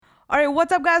All right,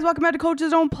 what's up, guys? Welcome back to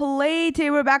Coaches Don't Play.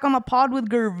 Today we're back on the pod with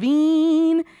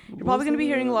Gurveen. You're probably going to be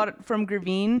hearing a lot from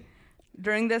Gurveen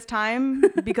during this time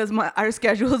because our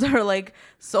schedules are like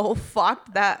so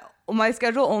fucked that my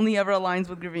schedule only ever aligns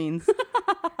with Gurveen's.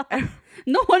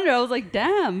 No wonder. I was like,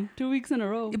 damn, 2 weeks in a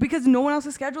row. Because no one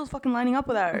else's schedule is fucking lining up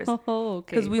with ours. Oh,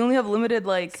 okay. Because we only have limited,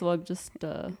 like... So I'm just...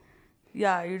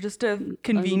 Yeah, you're just a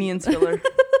convenience filler.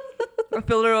 A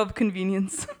filler of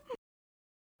convenience.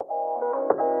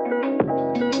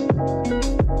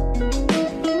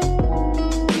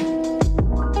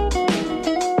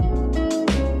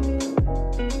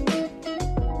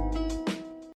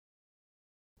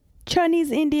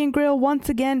 Chinese Indian Grill, once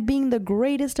again being the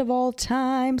greatest of all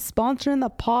time, sponsoring the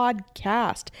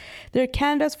podcast. They're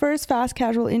Canada's first fast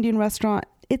casual Indian restaurant.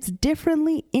 It's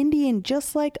differently Indian,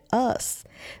 just like us.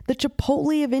 The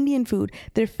Chipotle of Indian food.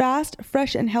 They're fast,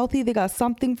 fresh, and healthy. They got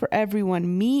something for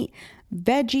everyone. Meat,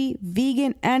 veggie,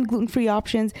 vegan, and gluten-free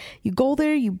options. You go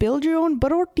there, you build your own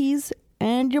barotis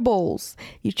and your bowls.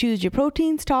 You choose your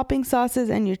proteins, toppings, sauces,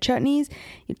 and your chutneys.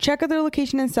 You check out their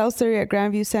location in South Surrey at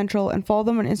Grandview Central and follow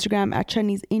them on Instagram at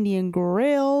Chinese Indian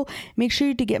Grill. Make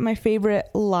sure to get my favorite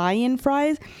lion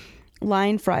fries.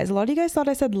 Lion fries. A lot of you guys thought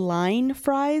I said line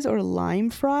fries or lime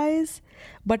fries,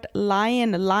 but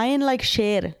lion like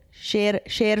share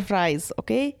fries,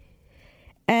 okay?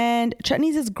 And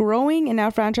Chutneys is growing and now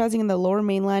franchising in the Lower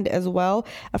Mainland as well.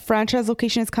 A franchise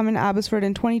location is coming to Abbotsford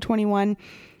in 2021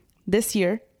 this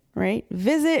year, right?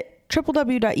 Visit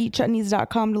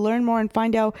www.eatchutneys.com to learn more and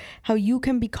find out how you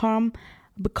can become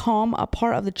a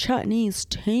part of the Chutneys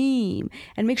team.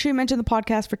 And make sure you mention the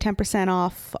podcast for 10%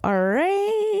 off. All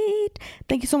right.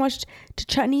 Thank you so much to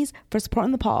Chutneys for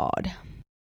supporting the pod.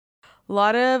 A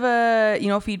lot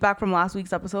of, feedback from last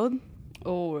week's episode.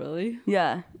 Oh, really?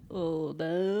 Yeah. Oh,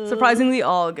 no. Surprisingly,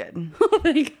 all good. Oh,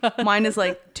 my God. Mine is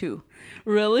like 2.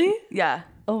 Really? Yeah.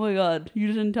 Oh, my God. You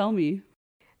didn't tell me.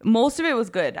 Most of it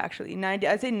was good, actually.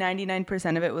 I'd say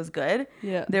 99% of it was good.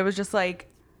 Yeah. There was just like,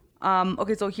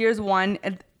 okay, so here's one.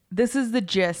 This is the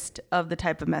gist of the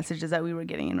type of messages that we were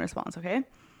getting in response, okay?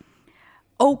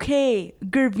 Okay,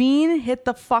 Gurveen hit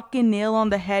the fucking nail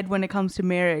on the head when it comes to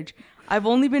marriage. I've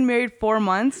only been married 4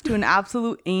 months to an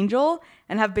absolute angel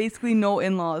and have basically no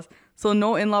in-laws. So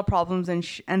no in-law problems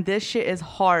and this shit is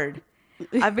hard.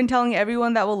 I've been telling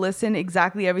everyone that will listen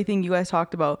exactly everything you guys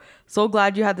talked about. So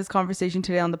glad you had this conversation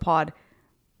today on the pod.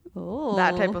 Oh.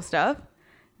 That type of stuff.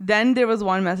 Then there was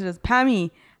one message. Pammy,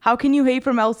 how can you hate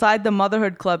from outside the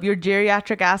motherhood club? Your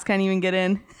geriatric ass can't even get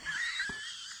in.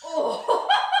 Oh.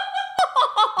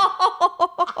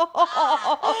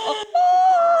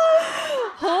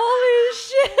 Holy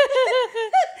shit.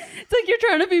 It's like you're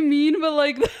trying to be mean, but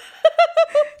like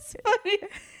it's funny.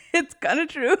 It's kind of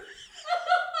true.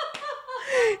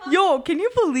 Yo, can you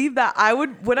believe that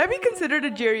would I be considered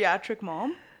a geriatric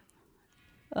mom?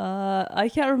 I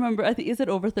can't remember. I think, is it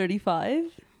over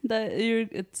 35 that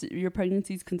your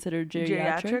pregnancy is considered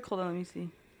geriatric? Hold on, let me see.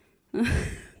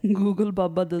 Google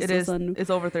Baba this it is. It's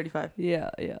over 35. Yeah.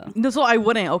 No, so I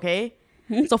wouldn't, okay?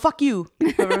 So fuck you,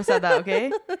 whoever said that,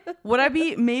 okay? Would I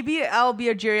be? Maybe I'll be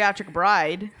a geriatric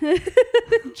bride.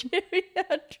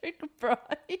 Geriatric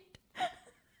bride.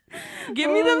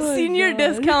 Give me them senior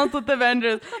discounts with the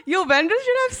vendors. Yo, vendors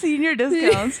should have senior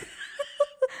discounts.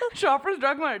 Shoppers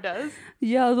Drug Mart does.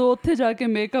 Yeah, so utte jaake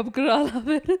makeup kara la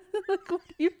fir. Like, what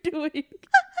are you doing?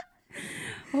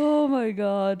 Oh my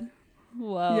God.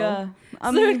 Wow. Yeah.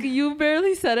 So like, you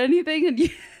barely said anything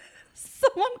and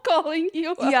someone calling you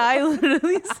out. Yeah, I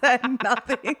literally said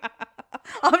nothing.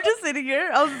 I'm just sitting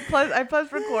here. I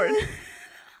pressed record.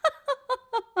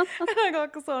 And I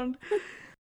got concerned.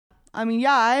 I mean,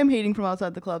 yeah, I am hating from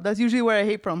outside the club. That's usually where I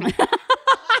hate from.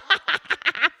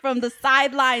 From the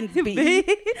sidelines, B.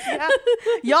 Yeah.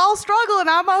 Y'all struggle and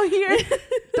I'm out here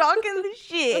talking the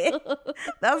shit.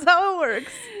 That's how it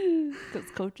works. Because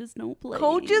coaches don't play.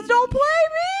 Coaches don't play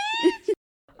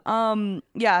me.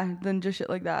 Yeah, then just shit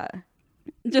like that.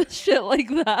 Just shit like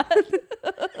that.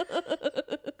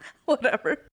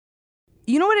 Whatever.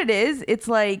 You know what it is? It's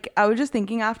like, I was just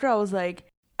thinking after, I was like,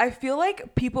 I feel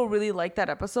like people really like that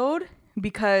episode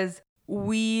because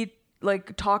we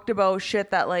like talked about shit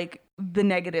that like the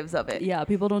negatives of it. Yeah,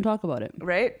 people don't talk about it.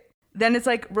 Right? Then it's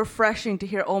like refreshing to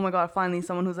hear, oh my God, finally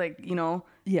someone who's like,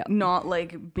 not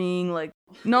like being like,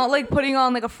 not like putting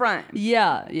on like a front.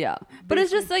 Yeah. But it's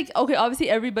just like, okay,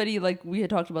 obviously everybody, like we had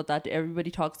talked about that,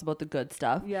 everybody talks about the good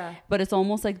stuff. Yeah. But it's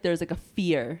almost like there's like a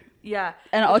fear. Yeah.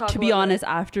 And to be honest,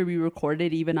 after we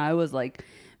recorded, even I was like,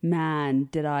 man,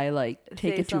 did I like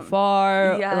take it too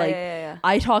far? Yeah.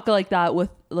 I talk like that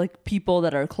with like people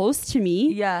that are close to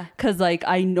me. Yeah. Cause like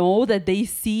I know that they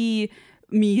see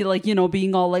me like, you know,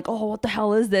 being all like, oh, what the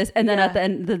hell is this? And then at the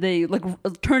end of the day, like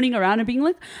turning around and being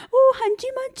like, oh, hanji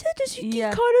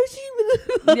mancha,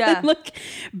 Yeah. like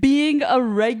being a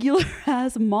regular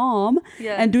ass mom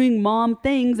and doing mom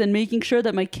things and making sure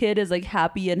that my kid is like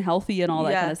happy and healthy and all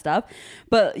that kind of stuff.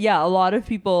 But yeah, a lot of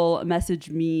people messaged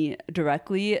me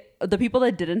directly. The people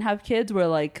that didn't have kids were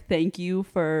like, thank you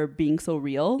for being so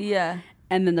real. Yeah.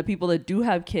 And then the people that do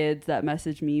have kids that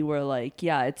message me were like,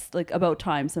 yeah, it's like about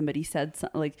time somebody said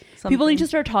something. People need to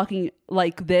start talking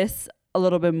like this a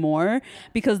little bit more,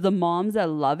 because the moms that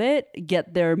love it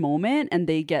get their moment and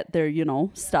they get their, you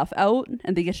know, stuff out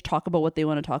and they get to talk about what they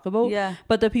want to talk about. Yeah.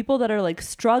 But the people that are like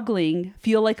struggling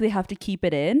feel like they have to keep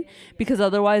it in, because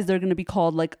otherwise they're going to be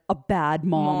called like a bad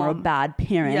mom or a bad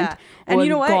parent. Yeah. And you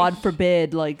know what? God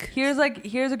forbid, like here's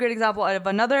a great example of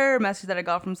another message that I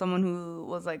got from someone who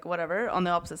was like, whatever, on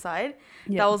the opposite side.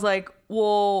 That was like,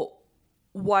 well,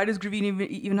 why does Graveen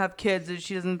even have kids?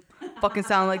 She doesn't fucking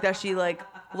sound like that. She like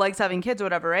likes having kids or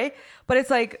whatever, right? But it's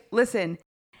like, listen,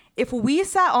 if we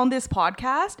sat on this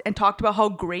podcast and talked about how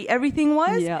great everything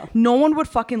was, no one would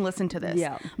fucking listen to this.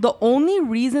 The only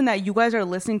reason that you guys are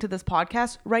listening to this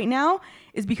podcast right now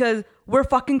is because we're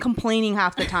fucking complaining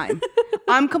half the time.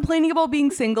 I'm complaining about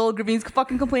being single. Graveen's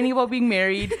fucking complaining about being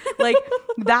married. Like,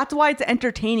 that's why it's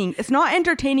entertaining. It's not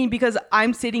entertaining because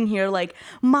I'm sitting here like,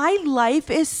 my life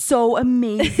is so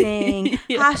amazing.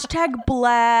 Hashtag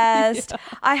blessed.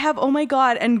 I have, oh my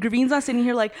God. And Graveen's not sitting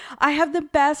here like, I have the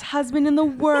best husband in the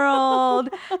world.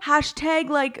 Hashtag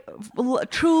like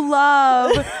true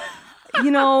love. You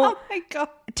know, oh my God.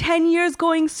 10 years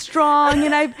going strong,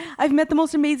 and I've met the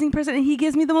most amazing person, and he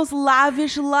gives me the most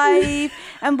lavish life,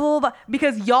 and blah, blah, blah.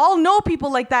 Because y'all know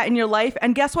people like that in your life,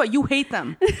 and guess what? You hate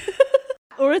them.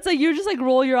 Or it's like you're just like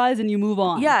roll your eyes and you move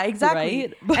on. Yeah,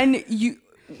 exactly. Right? And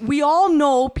we all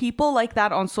know people like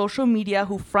that on social media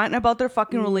who front about their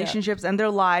fucking relationships and their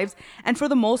lives. And for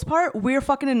the most part, we're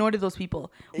fucking annoyed at those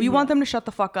people. We want them to shut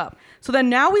the fuck up. So then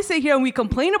now we sit here and we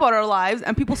complain about our lives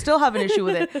and people still have an issue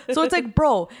with it. So it's like,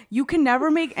 bro, you can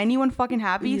never make anyone fucking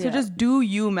happy. So just do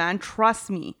you, man. Trust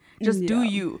me. Just do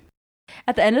you.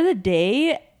 At the end of the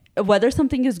day, whether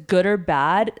something is good or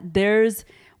bad,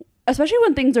 especially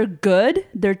when things are good,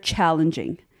 they're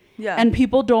challenging. Yeah. And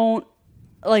people don't,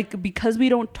 like, because we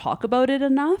don't talk about it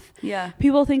enough,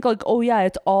 people think like, oh yeah,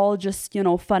 it's all just, you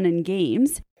know, fun and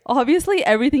games. Obviously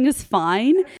everything is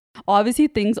fine. Obviously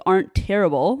things aren't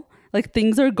terrible. Like,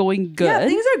 things are going good. Yeah,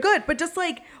 things are good. But just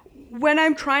like when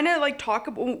I'm trying to like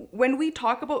when we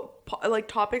talk about like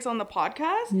topics on the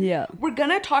podcast, we're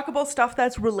gonna talk about stuff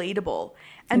that's relatable.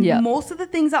 And most of the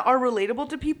things that are relatable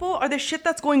to people are the shit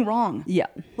that's going wrong.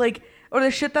 Like, or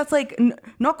the shit that's like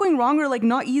not going wrong or like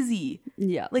not easy.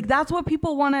 Like, that's what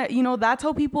people want to, you know, that's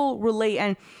how people relate.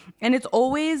 And it's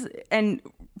always, and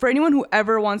for anyone who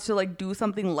ever wants to like do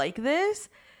something like this,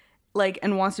 like,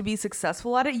 and wants to be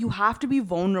successful at it, you have to be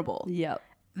vulnerable.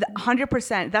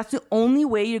 100%. That's the only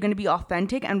way you're going to be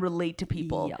authentic and relate to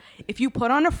people. If you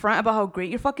put on a front about how great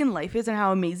your fucking life is and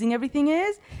how amazing everything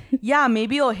is,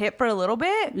 maybe it'll hit for a little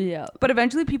bit. But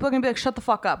eventually people are going to be like, shut the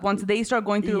fuck up once they start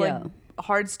going through like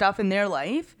hard stuff in their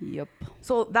life.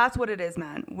 So that's what it is,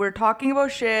 man. We're talking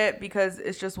about shit because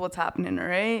it's just what's happening, all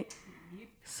right?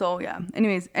 So yeah.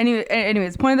 Anyways,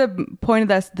 point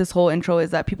of this whole intro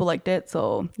is that people liked it,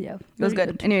 so it was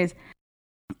good. Anyways,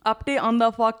 update on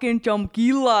the fucking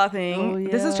Chamkila thing.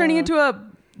 This is turning into a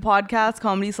podcast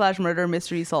comedy / murder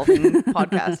mystery solving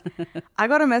podcast. I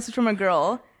got a message from a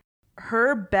girl.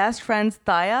 Her best friend's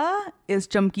Thaya is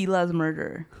Chamkila's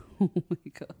murder. Oh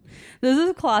my God. This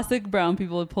is classic brown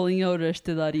people pulling out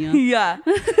rishtedariyan.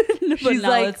 She's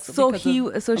like, so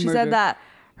she said that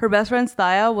her best friend's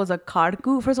Thaya was a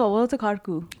karku. First of all, what's a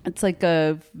karku? It's like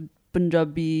a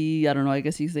Punjabi, I don't know, I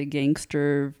guess you say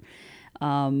gangster,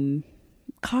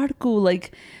 karku,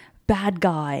 like bad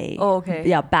guy. Oh, okay.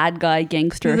 Yeah, bad guy,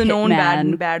 gangster, he's a known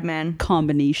hitman bad man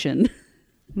combination.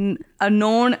 A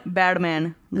known bad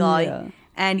man guy.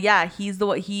 And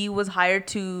he was hired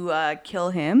to kill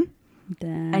him.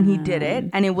 Damn. And he did it.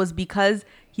 And it was because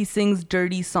he sings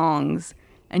dirty songs.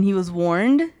 And he was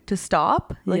warned to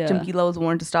stop. Like, Chamkila was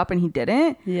warned to stop and he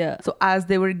didn't. So as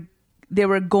they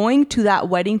were going to that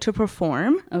wedding to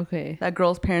perform. That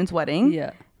girl's parents'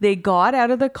 wedding. They got out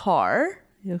of the car.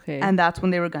 And that's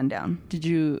when they were gunned down. Did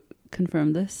you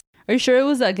confirm this? Are you sure it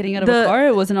was getting out of a car?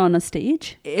 It wasn't on a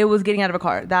stage? It was getting out of a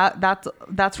car.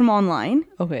 That's from online.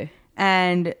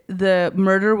 And the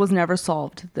murder was never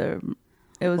solved. No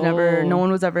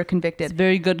one was ever convicted. It's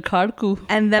very good karku.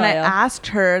 And then I asked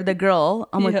her, the girl,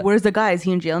 I'm like, where's the guy? Is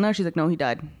he in jail now? She's like, no, he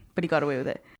died, but he got away with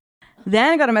it.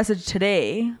 Then I got a message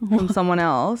today from someone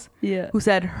else who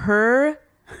said her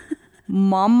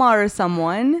Mama or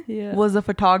someone Yeah. was a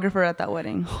photographer at that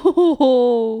wedding.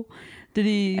 Oh, did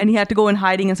he? And he had to go in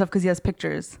hiding and stuff because he has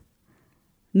pictures.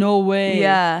 No way.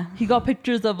 Yeah. He got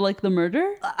pictures of like the murder?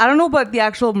 I don't know about the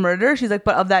actual murder. She's like,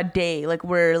 but of that day, like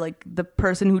where like the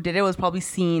person who did it was probably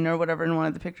seen or whatever in one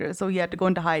of the pictures. So he had to go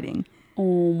into hiding.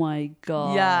 Oh my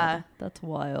God. Yeah. That's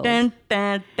wild. Dun,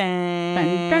 dun, dun.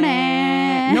 Dun, dun,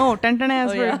 dun. No, dun, dun, dun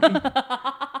is Oh, for... yeah.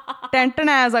 Dun, dun,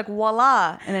 dun is like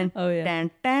voila. And then Oh, yeah.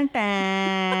 dun, dun,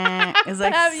 dun is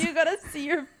like... You gotta see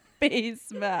your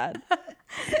face, man.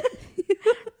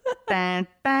 Dun,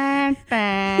 dun,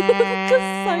 dun. Like a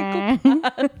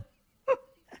psychopath.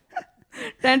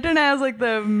 Dun, dun, dun is like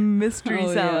the mystery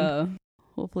sound. Yeah.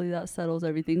 Hopefully that settles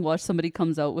everything. Watch somebody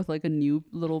comes out with like a new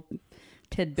little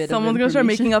tidbit. Someone's gonna start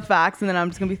making up facts and then I'm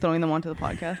just gonna be throwing them onto the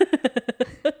podcast.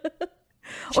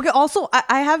 Okay, also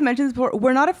I have mentioned this before,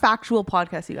 we're not a factual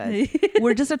podcast, you guys.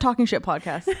 We're just a talking shit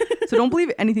podcast, so don't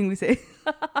believe anything we say.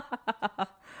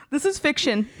 This is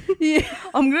fiction. Yeah.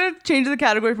 I'm gonna change the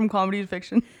category from comedy to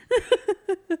fiction.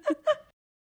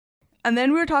 And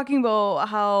then we were talking about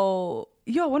how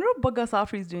I wonder what Bugga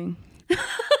Safri's doing.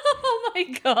 Oh my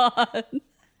God.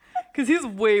 Because he's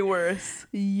way worse.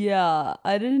 Yeah,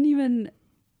 I didn't even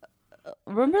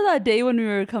remember that day when we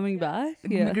were coming back.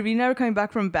 Yeah, Graveen and I were coming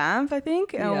back from Banff, I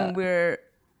think, and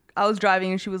I was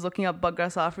driving and she was looking up Bugga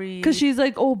Safri. because she's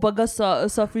like, "Oh, Bugga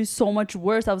Safri's so much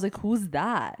worse." I was like, "Who's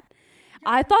that?"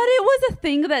 I thought it was a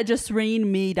thing that just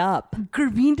Rain made up.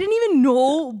 Graveen didn't even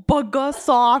know Bugga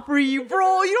Safri,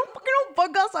 bro. You don't fucking know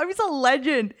Bugga Safri. He's a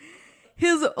legend.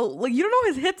 His like you don't know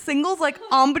his hit singles like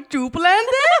Amb Chupland.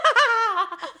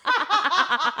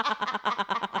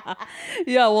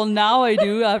 Yeah, well now I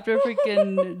do after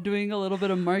freaking doing a little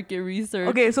bit of market research.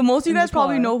 Okay, so most of you guys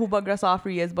probably car. know who Bugga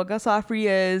Safri is. Bugga Safri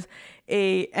is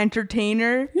a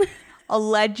entertainer, a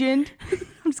legend.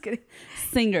 I'm just kidding.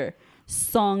 Singer,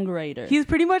 songwriter, He's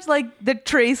pretty much like the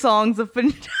Trey Songz of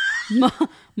Punjab.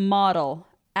 model,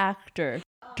 actor,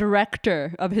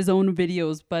 director of his own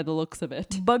videos by the looks of it.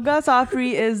 Bugga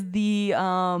Safri is the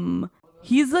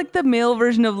he's like the male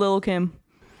version of Lil Kim.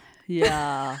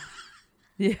 Yeah.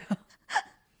 Yeah.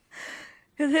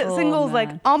 His hit singles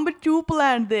like Amb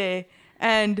Chupland De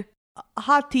and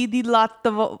Hathi Di Lat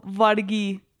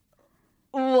Vargi.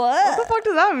 What the fuck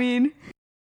does that mean?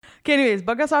 Okay, anyways,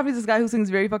 Bugga Safri is this guy who sings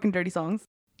very fucking dirty songs.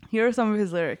 Here are some of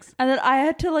his lyrics. And then I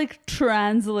had to like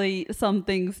translate some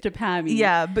things to Pammy.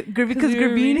 Yeah, but because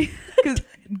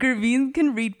Graveen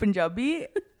can read Punjabi,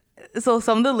 so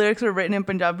some of the lyrics were written in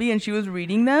Punjabi and she was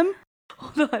reading them.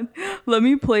 Hold on, let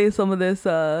me play some of this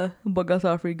Bugga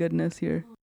Safri goodness here.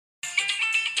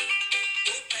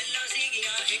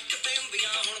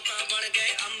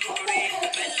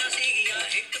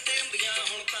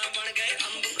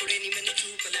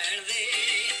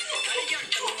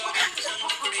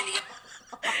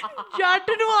 ਜੱਟ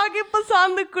ਨੂੰ ਆ ਕੇ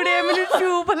ਪਸੰਦ ਕੁੜੇ ਮੈਨੂੰ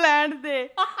ਚੂਪ ਲੈਣ ਦੇ.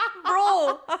 Bro,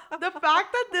 the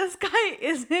fact that this guy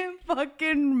isn't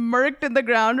fucking murked in the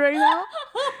ground right now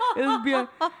is beyond.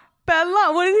 Pella,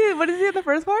 what is he at the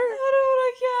first part? I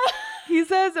don't know. He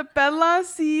says Pella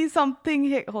see something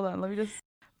hick. Hold on, let me just.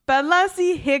 Pella see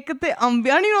hick te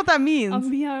ambi. I don't even know what that means.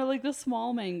 Ambi are like the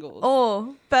small mangoes.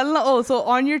 Oh, Pella. Oh, so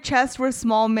on your chest were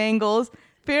small mangoes.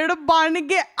 पेड़ बन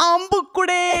गए अंब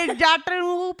कुड़े जट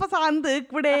नू पसंद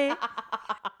कुड़े.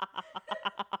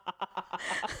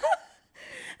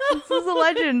 This is a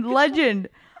legend.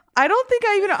 I don't think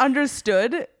I even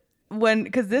understood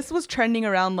because this was trending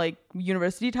around like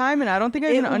university time, and I don't think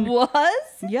I even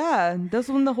was. Yeah,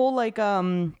 this when the whole like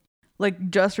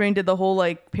Just Rain did the whole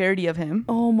like parody of him.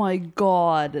 Oh my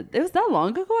God, it was that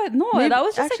long ago? No, Maybe, that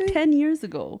was just actually, like 10 years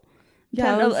ago.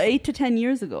 Yeah, 8 to 10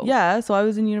 years ago. Yeah, so I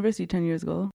was in university 10 years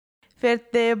ago. ਫਿਰ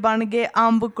ਤੇ ਬਣ ਗਏ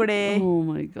ਅੰਬ ਕੁੜੇ. Oh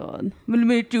my God.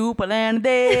 ਮੈਨੂੰ ਚੂਪ ਲੈਣ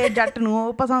ਦੇ ਜੱਟ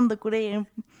ਨੂੰ ਪਸੰਦ ਕੁੜੇ.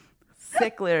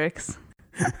 Sick lyrics.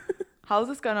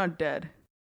 How's this guy not dead?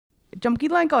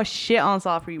 Jamkila ain't got shit on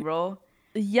Safri, bro.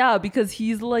 Yeah, because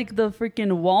he's like the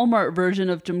freaking Walmart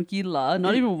version of Jamkila.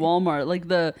 Not even Walmart, like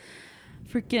the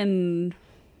freaking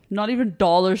not even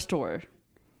dollar store.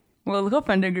 Well, look how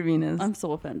offended Graveen is. I'm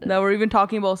so offended. That we're even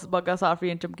talking about Bugga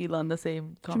Safri and Jamkila in the same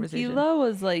conversation. Jamkila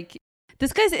was like,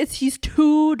 this guy's, he's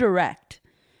too direct.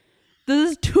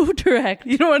 This is too direct.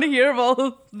 You don't want to hear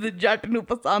about the Jat nu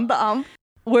pasand am.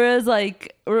 Whereas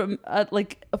like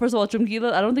first of all,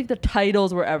 Jamkila, I don't think the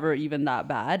titles were ever even that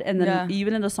bad. And then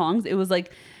even in the songs, it was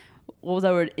like, what was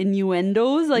that word?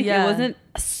 Innuendos. Like it wasn't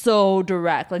so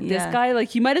direct. Like this guy, like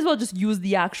he might as well just use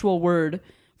the actual word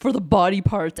for the body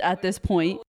parts at this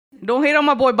point. Don't hate on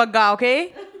my boy Bugga,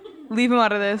 okay? Leave him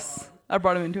out of this. I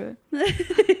brought him into it.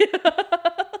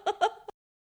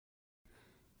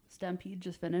 Stampede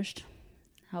just finished.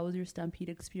 How was your Stampede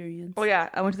experience? Oh yeah,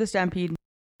 I went to the Stampede.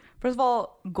 First of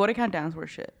all, Gore can't dance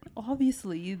worth shit.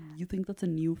 Obviously, you think that's a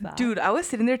new fact. Dude, I was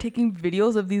sitting there taking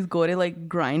videos of these Gore like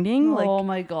grinding. Oh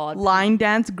my god. Line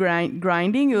dance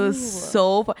grinding. It was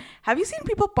so fun. Have you seen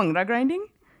people Bhangra grinding?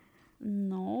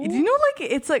 No. Do you know like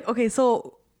it's like okay,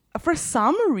 so for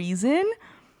some reason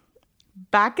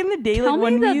back in the day, Tell like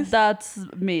when me that's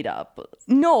made up.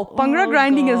 No, Bhangra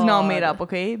grinding is not God. made up,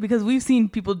 okay? Because we've seen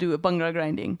people do it, Bhangra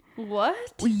grinding. What?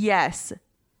 Yes.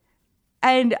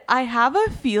 And I have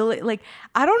a feel like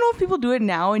I don't know if people do it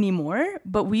now anymore,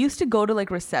 but we used to go to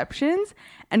like receptions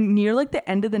and near like the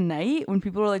end of the night when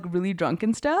people were like really drunk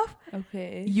and stuff.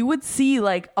 Okay. You would see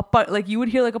like you would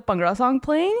hear like a Bhangra song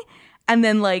playing, and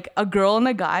then like a girl and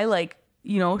a guy like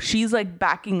you know she's like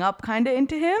backing up kind of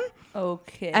into him.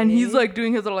 Okay. And he's like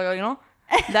doing his little like you know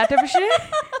that type of shit.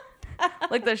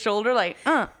 Like the shoulder like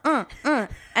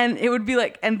and it would be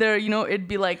like and there you know it'd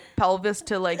be like pelvis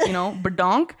to like you know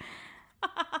badonk.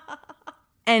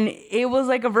 And it was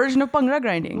like a version of Bhangra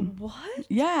grinding. What?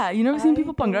 Yeah, you never seen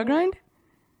people Bhangra grind?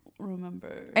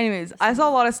 Remember. Anyways, I saw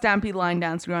a lot of Stampede line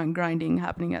dance grinding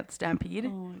happening at Stampede. Oh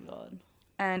my god.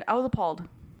 And I was appalled.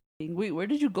 Wait, where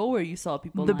did you go where you saw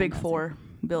people? The Big Four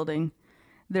building.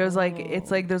 There's like it's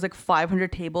like there's like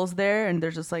 500 tables there and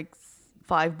there's just like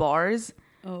 5 bars.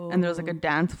 Oh. And there's like a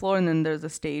dance floor and then there's a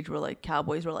stage where like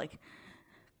cowboys were like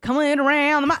coming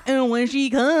around the mountain when she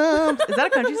comes. Is that a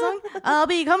country song? I'll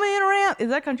be coming around. Is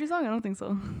that a country song? I don't think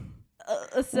so.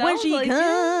 When she like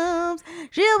comes,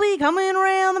 she'll be coming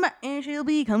around the mountain. She'll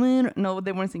be coming. No,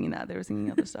 they weren't singing that. They were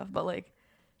singing other stuff. But like,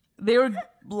 they were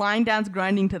line dance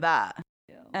grinding to that.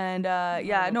 Yeah.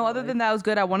 And no. Other than that, it was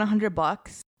good. I won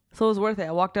 $100, so it was worth it.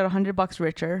 I walked out $100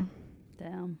 richer.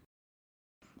 Damn.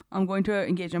 I'm going to an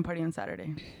engagement party on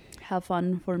Saturday. Have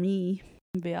fun for me.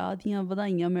 ਵਿਆਹ ਦੀਆਂ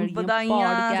ਵਧਾਈਆਂ ਮਿਲ ਗਈਆਂ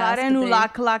ਵਧਾਈਆਂ ਸਾਰਿਆਂ ਨੂੰ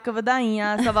ਲੱਖ ਲੱਖ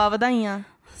ਵਧਾਈਆਂ ਸਵਾ ਵਧਾਈਆਂ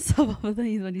ਸਵਾ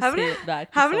ਵਧਾਈਆਂ when you say it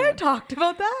back haven't I talked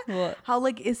about that? What? How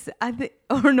like it's I think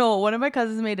or no one of my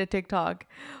cousins made a TikTok.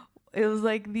 It was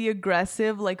like the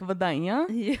aggressive like ਵਧਾਈਆਂ.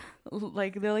 Yeah.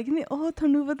 Like they're like oh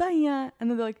ਤੁਹਾਨੂੰ ਵਧਾਈਆਂ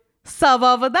and then they're like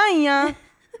ਸਵਾ ਵਧਾਈਆਂ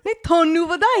ਨਹੀਂ ਤੁਹਾਨੂੰ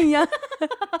ਵਧਾਈਆਂ.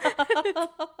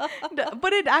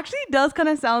 But it actually does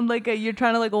kind of sound like you're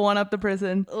trying to like one up the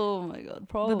person. Oh my god,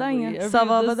 probably. ਵਧਾਈਆਂ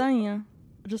ਸਵਾ ਵਧਾਈਆਂ.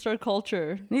 Just our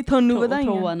culture. ਨਹੀਂ ਤੁਹਾਨੂੰ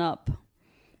ਵਧਾਈਆਂ. To one up.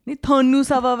 ਨਹੀਂ ਤੁਹਾਨੂੰ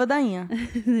ਸਵਾ ਵਧਾਈਆਂ.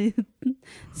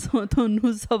 So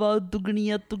ਤੁਹਾਨੂੰ ਸਵਾ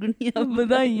ਦੁਗਣੀਆਂ ਤੁਗਣੀਆਂ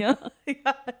ਵਧਾਈਆਂ.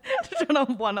 Trying to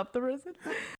one up the person.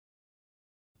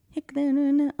 ਇੱਕ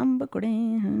ਦਿਨ ਅੰਬ ਕੁੜੇ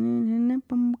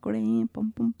ਪੰਬ ਕੁੜੇ ਪਮ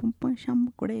ਪਮ ਪਮ ਪਮ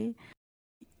ਸ਼ੰਬ ਕੁੜੇ.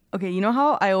 Okay, you know how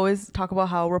I always talk about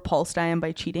how repulsed I am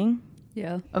by cheating?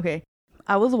 Yeah. Okay.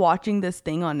 I was watching this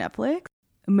thing on Netflix.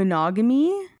 Monogamy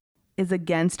is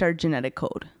against our genetic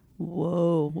code.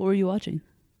 Whoa. What were you watching?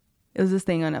 It was this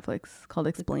thing on Netflix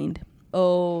called Explained.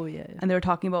 Oh, yeah. And they were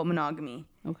talking about monogamy.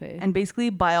 Okay. And basically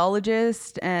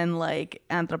biologists and like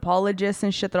anthropologists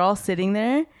and shit, they're all sitting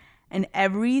there. And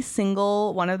every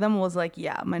single one of them was like,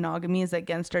 yeah, monogamy is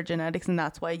against our genetics. And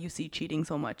that's why you see cheating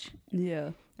so much.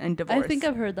 Yeah. And divorce. I think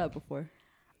I've heard that before.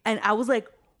 And I was like,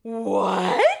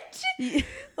 what?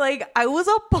 Like, I was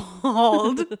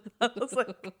appalled. I was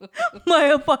like,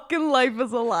 my fucking life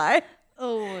is a lie.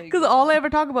 Oh my god. Because all I ever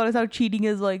talk about is how cheating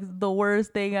is like the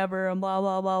worst thing ever and blah,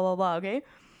 blah, blah, blah, blah, okay?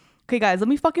 Okay, guys,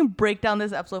 let me fucking break down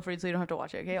this episode for you so you don't have to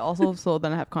watch it, okay? Also, so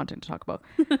then I have content to talk about.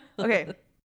 Okay.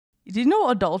 Did you know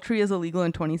adultery is illegal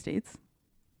in 20 states?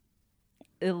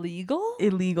 Illegal?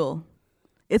 Illegal.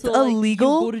 It's so, like,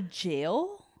 illegal. you go to jail?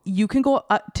 You can go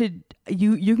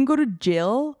you can go to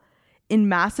jail in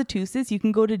Massachusetts. You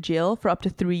can go to jail for up to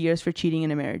 3 years for cheating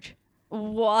in a marriage.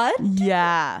 What?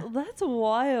 Yeah. That's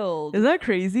wild. Isn't that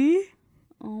crazy?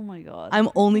 Oh my god. I'm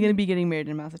only going to be getting married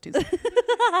in Massachusetts.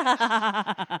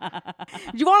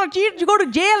 You want to cheat? You go to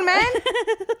jail, man.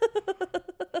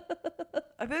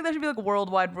 I feel like that should be like a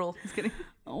worldwide rule. Just kidding.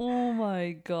 Oh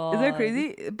my god. Isn't that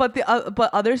crazy? But but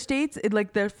other states, it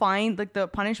like they're fine. Like the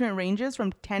punishment ranges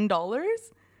from $10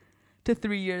 to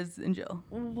 3 years in jail.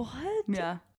 What?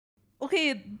 Yeah.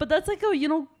 Okay, but that's like a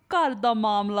ghar da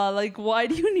mamla. Like, why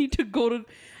do you need to go to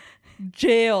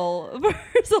jail for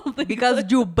something? Because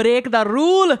you break the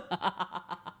rule.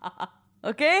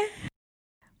 Okay?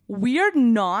 We are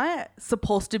not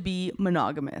supposed to be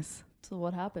monogamous. So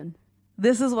what happened?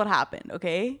 This is what happened,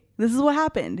 okay? This is what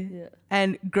happened. Yeah.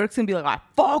 And Girk's gonna be like, I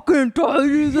fucking told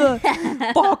you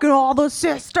that. Fucking all the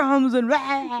systems and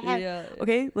Yeah.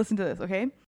 Okay, listen to this, okay?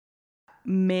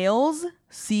 Males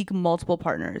seek multiple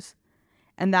partners.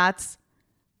 And that's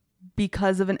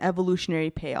because of an evolutionary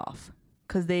payoff.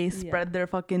 Because they spread their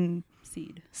fucking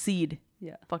seed.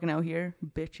 Yeah. Fucking out here,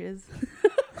 bitches.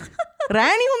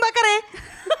 Rani hunda kare.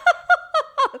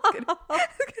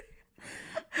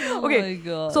 Okay. my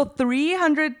God. So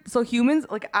 300. So humans,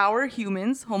 like our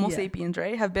humans, Homo Yeah. sapiens,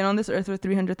 right, have been on this earth for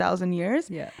 300,000 years.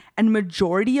 Yeah. And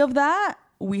majority of that,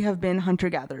 we have been hunter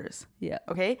gatherers. Yeah.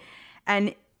 Okay.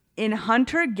 And in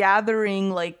hunter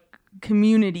gathering, like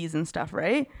communities and stuff,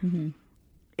 right? Mm-hmm.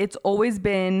 It's always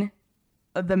been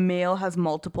the male has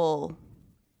multiple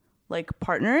like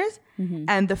partners,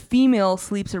 and the female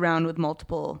sleeps around with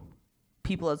multiple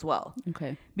people as well.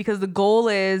 Okay. Because the goal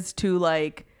is to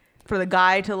like for the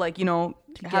guy to like, you know,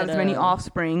 have as many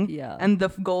offspring. Yeah. And the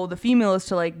goal of the female is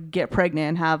to like get pregnant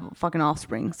and have fucking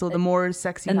offspring. So the more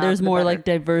sex you And have, there's the more better. like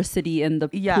diversity in the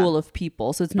pool of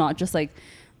people. So it's not just like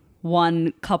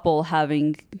one couple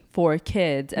having 4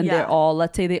 kids and they're all,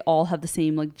 let's say they all have the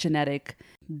same like genetic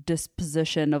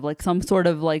disposition of like some sort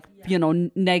of like, you know,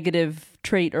 negative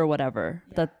trait or whatever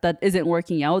that isn't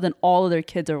working out, then all of their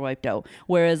kids are wiped out.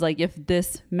 Whereas like if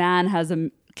this man has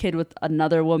a kid with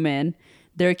another woman,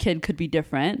 their kid could be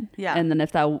different. Yeah. And then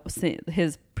if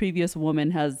his previous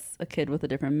woman has a kid with a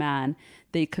different man,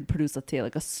 they could produce, let's say,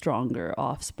 like a stronger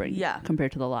offspring. Yeah.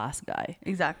 Compared to the last guy.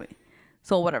 Exactly.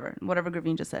 So whatever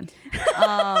Graveen just said.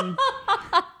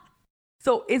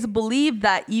 So it's believed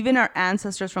that even our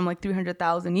ancestors from like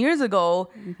 300,000 years ago,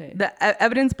 the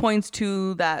evidence points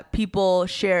to that people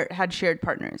had shared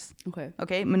partners.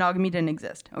 Okay. Monogamy didn't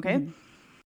exist. Okay. Mm-hmm.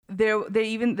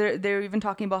 They're even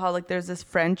talking about how like there's this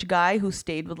French guy who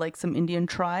stayed with like some Indian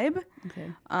tribe.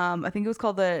 Okay. I think it was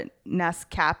called the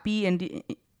Naskapi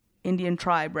Indian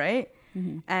tribe, right?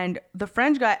 Mm-hmm. And the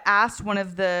French guy asked one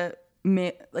of the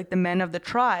men of the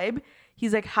tribe,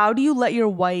 he's like, how do you let your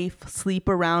wife sleep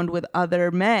around with other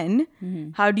men?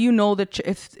 Mm-hmm. How do you know that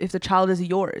if the child is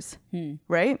yours?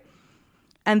 Right?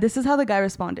 And this is how the guy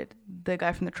responded, the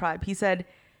guy from the tribe. He said,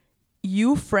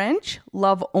 you French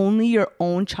love only your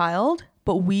own child,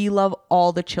 but we love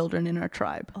all the children in our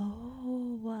tribe.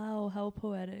 Oh, wow. How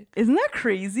poetic. Isn't that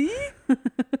crazy?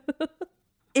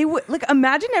 It would like,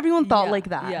 imagine everyone thought like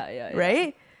that. Yeah.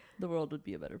 Right? The world would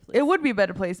be a better place. It would be a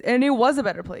better place. And it was a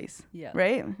better place. Yeah.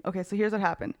 Right? Okay, so here's what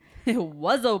happened. It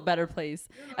was a better place.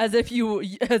 As if you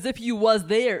was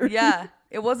there. Yeah.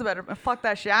 It was a better fuck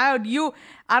that shit.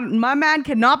 My man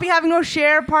cannot be having no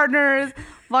share partners.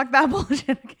 Fuck that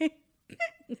bullshit. Okay.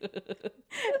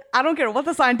 I don't care what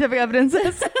the scientific evidence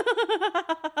is.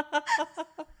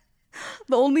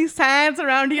 The only science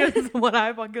around here is what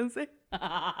I fucking say.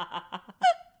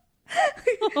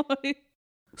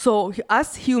 So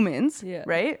us humans,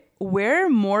 right? We're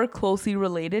more closely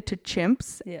related to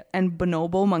chimps and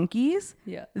bonobo monkeys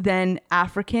than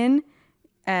African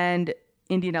and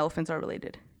Indian elephants are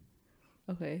related.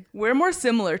 Okay. We're more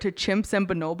similar to chimps and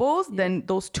bonobos than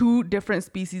those two different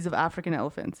species of African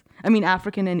elephants. I mean,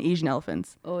 African and Asian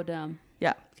elephants. Oh, damn.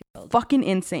 Yeah. Fucking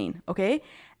insane. Okay.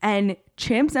 And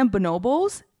chimps and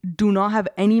bonobos do not have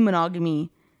any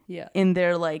monogamy in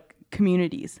their like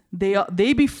communities.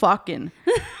 They be fucking.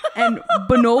 And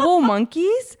bonobo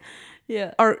monkeys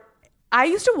are,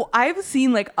 I've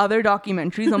seen like other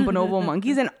documentaries on bonobo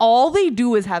monkeys and all they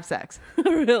do is have sex.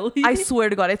 Really? I swear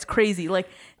to God, it's crazy. Like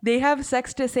they have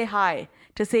sex to say hi,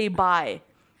 to say bye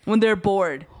when they're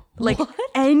bored. Like what?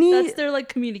 That's their like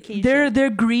communication. Their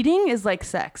greeting is like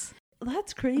sex.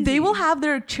 That's crazy. They will have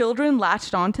their children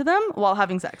latched onto them while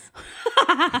having sex.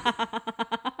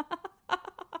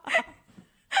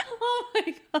 Oh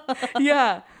my God.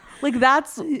 Yeah. Like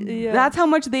that's how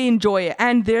much they enjoy it.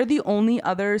 And they're the only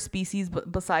other species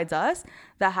besides us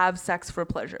that have sex for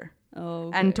pleasure. Oh,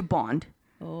 okay. And to bond.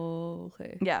 Oh,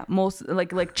 okay. Yeah, most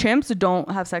like chimps don't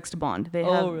have sex to bond. They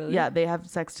have really? Yeah, they have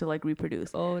sex to like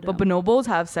reproduce. Oh, but bonobos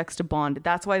have sex to bond.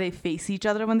 That's why they face each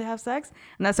other when they have sex,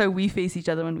 and that's why we face each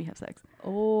other when we have sex.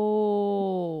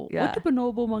 Oh, yeah. What do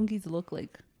bonobo monkeys look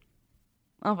like?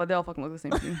 Oh, but they all fucking look the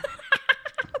same to me.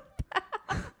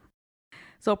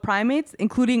 So primates,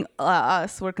 including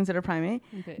us, we're considered primate,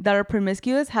 that are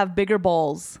promiscuous have bigger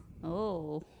balls.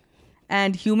 Oh.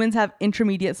 And humans have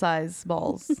intermediate size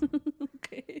balls.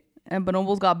 Okay. And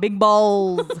bonobos got big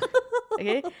balls.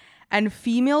 Okay. And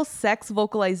female sex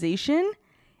vocalization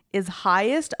is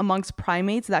highest amongst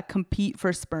primates that compete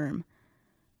for sperm.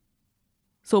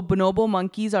 So bonobo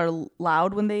monkeys are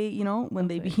loud when they,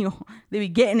 they be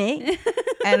getting it.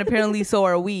 And apparently so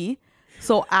are we.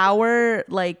 So our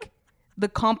the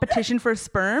competition for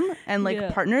sperm and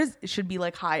partners should be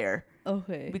higher.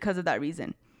 Okay. Because of that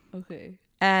reason. Okay.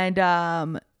 And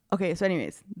okay, so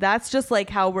anyways, that's just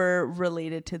how we're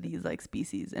related to these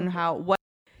species and what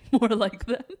more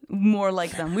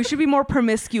like them. We should be more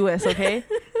promiscuous, okay?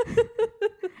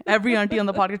 Every auntie on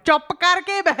the podcast, chop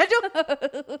karke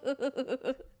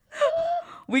bhejo.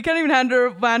 We can't even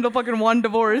handle fucking one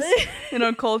divorce in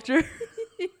our culture.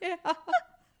 Yeah.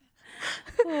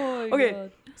 Oh my Okay,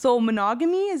 God. so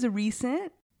monogamy is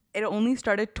recent. It only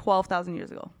started 12,000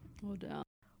 years ago. Oh damn.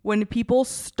 When people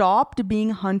stopped being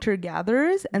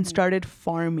hunter-gatherers and started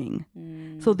farming.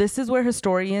 So this is where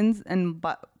historians and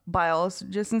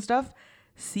biologists and stuff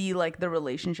see like the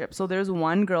relationship. So there's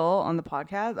one girl on the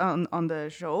podcast, on the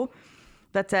show,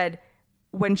 that said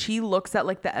when she looks at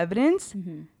like the evidence,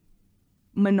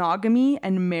 monogamy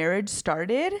and marriage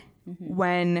started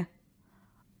when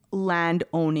land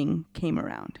owning came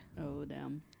around. Oh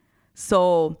damn.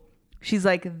 So she's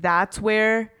like, that's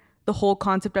where the whole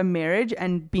concept of marriage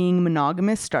and being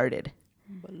monogamous started.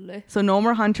 So no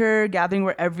more hunter gathering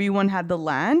where everyone had the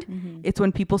land. It's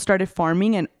when people started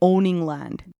farming and owning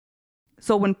land.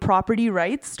 So when property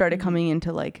rights started coming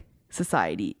into like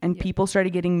society and people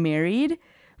started getting married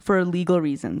for legal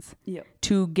reasons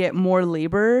to get more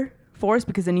labor force,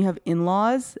 because then you have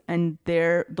in-laws and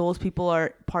those people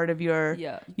are part of your,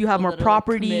 you have more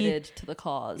property. Committed to the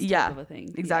cause type of a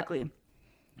thing. Exactly.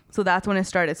 So that's when it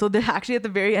started. So actually at the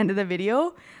very end of the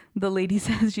video, the lady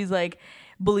says, she's like,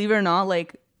 believe it or not,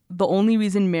 like the only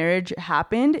reason marriage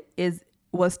happened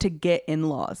was to get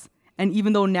in-laws. And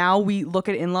even though now we look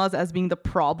at in-laws as being the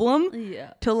problem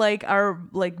to like our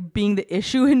like being the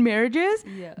issue in marriages,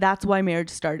 that's why marriage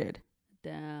started.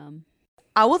 Damn.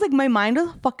 I was like, my mind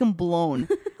was fucking blown.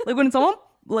 Like when someone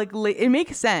like it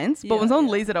makes sense, but when someone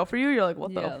lays it out for you, you're like,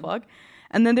 what the fuck?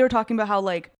 And then they were talking about how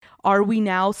like, are we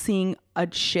now seeing a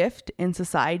shift in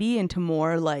society into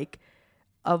more like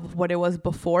of what it was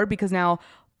before? Because now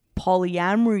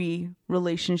polyamory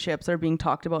relationships are being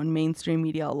talked about in mainstream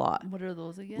media a lot. What are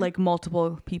those again? Like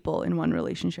multiple people in one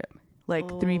relationship. Like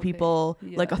 3 people,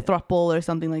 like a throuple or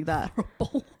something like that.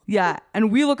 Yeah.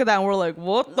 And we look at that and we're like,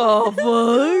 what the fuck?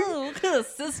 What kind of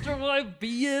sister wife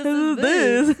BS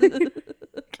is this?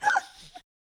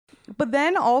 But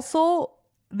then also,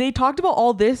 they talked about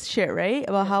all this shit, right?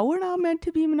 About how we're not meant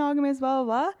to be monogamous, blah,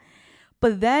 blah, blah.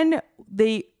 But then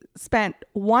they spent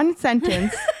one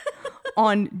sentence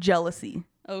on jealousy.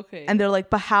 Okay. And they're like,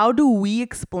 but how do we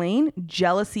explain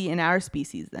jealousy in our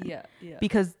species then? Yeah.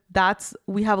 Because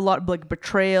we have a lot of like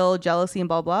betrayal, jealousy, and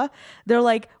blah, blah. They're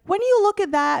like, when you look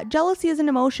at that, jealousy is an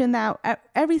emotion that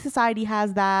every society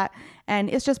has that. And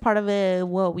it's just part of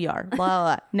what we are. Blah, blah,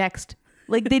 blah. Next.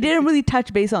 Like they didn't really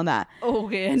touch base on that.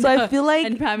 Okay. So I feel like,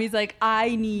 and Pammy's like,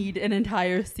 I need an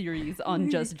entire series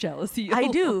on just jealousy. I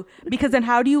do, because then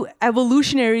how do you how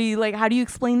do you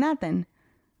explain that then?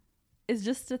 It's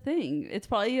just a thing. It's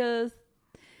probably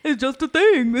it's just a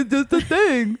thing. It's just a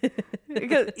thing.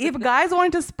 Because if guys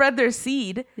wanted to spread their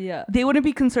seed, they wouldn't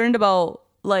be concerned about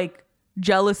like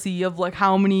jealousy of like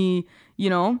how many,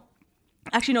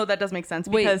 Actually, no, that does make sense.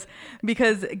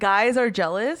 Because guys are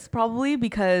jealous probably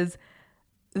because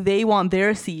they want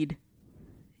their seed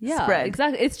spread.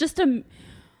 Exactly. It's just an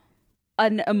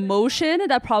emotion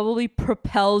that probably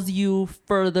propels you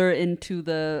further into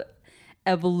the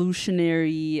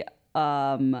evolutionary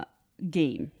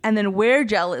game. And then we're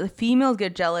jealous. Females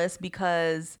get jealous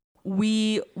because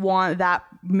we want that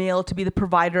male to be the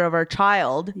provider of our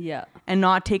child. Yeah. And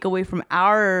not take away from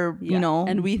our,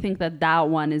 And we think that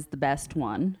one is the best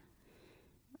one.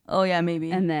 Oh yeah,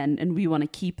 maybe. And we want to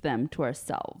keep them to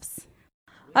ourselves.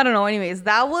 I don't know. Anyways,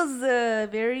 that was a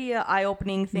very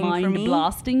eye-opening thing for me.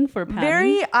 Mind-blasting for Pam.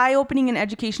 Very eye-opening and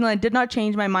educational, and did not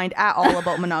change my mind at all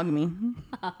about monogamy.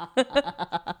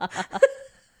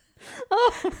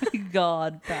 Oh my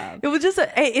God, Pam. It was just an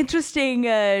interesting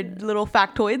little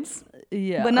factoids.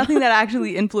 Yeah. But nothing that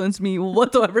actually influenced me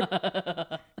whatsoever.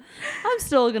 I'm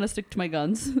still going to stick to my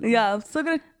guns. Yeah, I'm still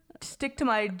going to stick to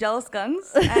my jealous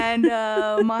guns and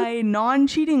my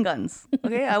non-cheating guns.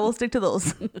 Okay, I will stick to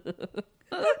those.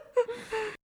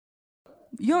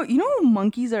 You know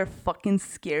monkeys are fucking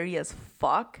scary as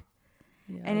fuck.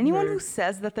 Yeah, and anyone who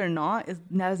says that they're not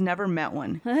has never met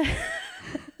one.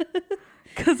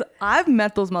 Because I've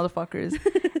met those motherfuckers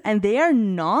and they are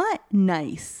not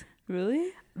nice.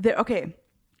 Really? They're okay.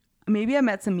 Maybe I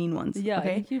met some mean ones. Yeah,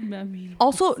 okay? I think you've met mean ones.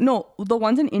 Also, no, the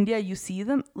ones in India, you see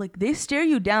them, like, they stare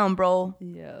you down, bro.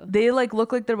 Yeah. They, like,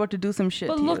 look like they're about to do some shit.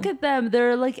 But look at them.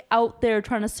 They're, like, out there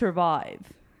trying to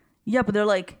survive. Yeah, but they're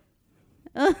like...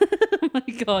 Oh my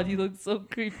God, you look so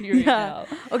creepy right now.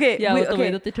 Okay. Yeah, with the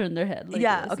way that they turn their head. Like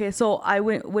this. Okay, so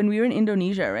when we were in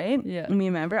Indonesia, right? Yeah. Me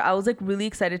and member, I was, like, really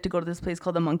excited to go to this place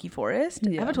called the Monkey Forest.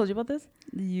 Yeah. Have I told you about this?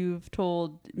 You've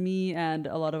told me and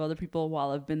a lot of other people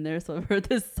while I've been there, so I've heard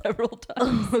this several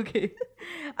times. Okay.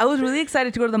 I was really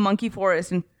excited to go to the Monkey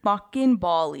Forest in fucking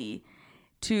Bali.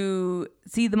 to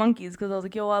see the monkeys because I was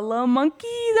like, yo, I love monkeys.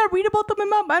 I read about them in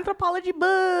my anthropology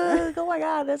book. Oh my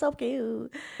God, they're so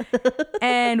cute.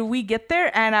 And we get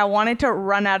there and I wanted to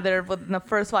run out of there within the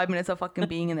first 5 minutes of fucking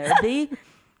being in there. They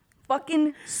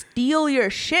fucking steal your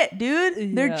shit, dude. Yeah.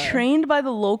 They're trained by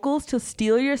the locals to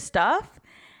steal your stuff.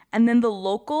 And then the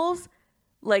locals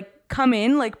like come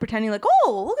in like pretending like,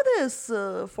 oh, look at this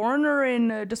foreigner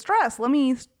in distress. Let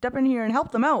me step in here and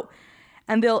help them out.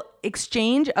 And they'll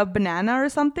exchange a banana or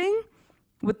something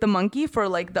with the monkey for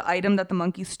like the item that the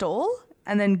monkey stole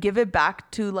and then give it back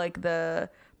to like the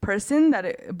person that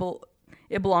it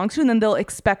belongs to. And then they'll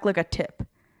expect like a tip.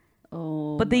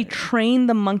 Oh, but they train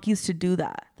the monkeys to do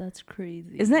that. That's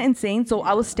crazy. Isn't that insane? So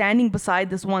I was standing beside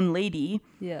this one lady.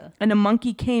 Yeah. And a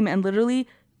monkey came and literally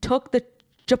took the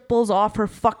chuppals off her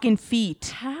fucking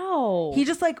feet. How? He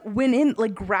just like went in,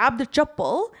 like grabbed the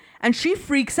chuppal and she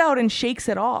freaks out and shakes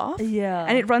it off. Yeah.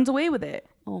 And it runs away with it.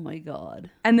 Oh my God.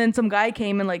 And then some guy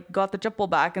came and like got the chuppal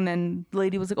back and then the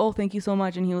lady was like, oh, thank you so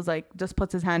much. And he was like, just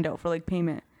puts his hand out for like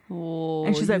payment. Oh,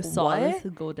 and she's like, saw what?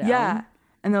 This go down? Yeah.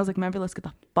 And then I was like, Maverick, let's get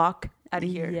the fuck out of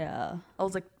here. Yeah. I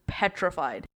was like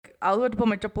petrified. I was about to put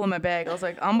my chuppal in my bag. I was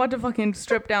like, I'm about to fucking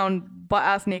strip down butt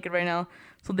ass naked right now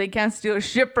so they can't steal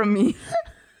shit from me.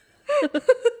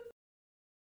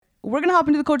 We're going to hop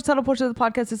into the Coach Subtle portion of the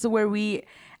podcast. This is where we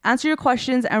answer your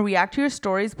questions and react to your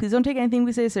stories. Please don't take anything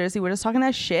we say seriously. We're just talking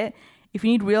that shit. If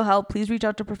you need real help, please reach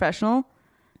out to a professional.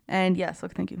 And yes,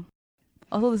 okay, thank you.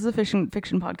 Also, this is a fiction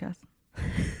podcast.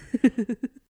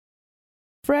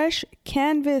 Fresh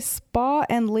Canvas Spa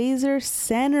and Laser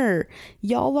Center.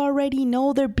 Y'all already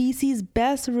know they're BC's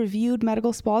best reviewed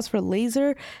medical spas for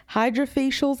laser,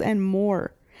 hydrofacials, and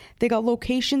more. They got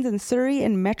locations in Surrey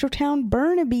and Metrotown,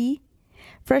 Burnaby.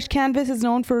 Fresh Canvas is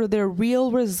known for their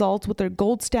real results with their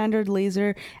gold standard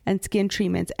laser and skin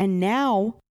treatments. And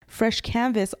now, Fresh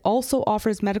Canvas also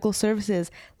offers medical services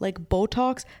like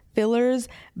Botox, fillers,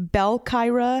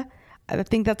 Belkyra. I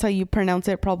think that's how you pronounce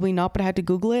it. Probably not, but I had to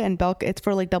Google it. And it's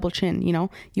for like double chin, you know.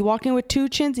 You walk in with 2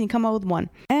 chins and you come out with 1.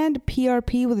 And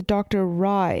PRP with Dr.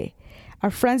 Rai.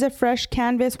 Our friends at Fresh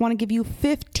Canvas want to give you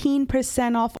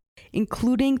 15% off,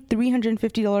 including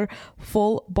 $350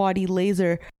 full body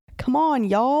laser. Come on,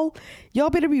 y'all.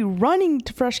 Y'all better be running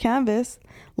to Fresh Canvas.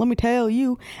 Let me tell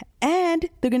you. And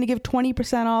they're going to give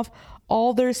 20% off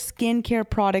all their skincare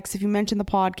products if you mention the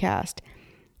podcast.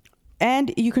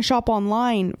 And you can shop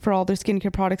online for all their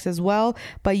skincare products as well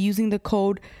by using the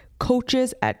code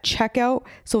COACHES at checkout.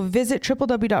 So visit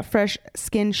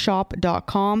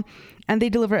www.freshskinshop.com and they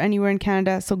deliver anywhere in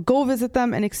Canada. So go visit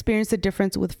them and experience the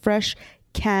difference with Fresh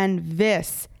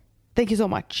Canvas. Thank you so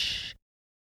much.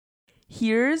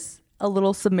 Here's a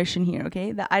little submission here,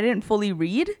 okay, that I didn't fully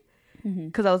read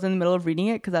because I was in the middle of reading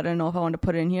it because I didn't know if I wanted to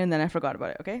put it in here and then I forgot about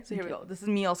it, okay? So here we go. This is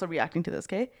me also reacting to this,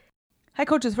 okay? Hi,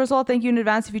 coaches. First of all, thank you in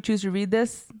advance if you choose to read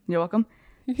this. You're welcome.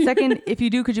 Second, if you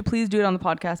do, could you please do it on the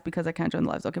podcast because I can't join the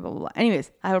lives. Okay, blah, blah, blah.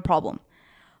 Anyways, I have a problem.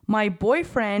 My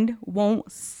boyfriend won't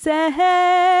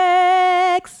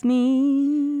sex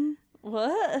me.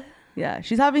 What? Yeah,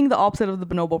 she's having the opposite of the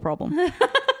bonobo problem.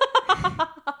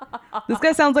 This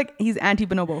guy sounds like he's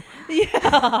anti-bonobo.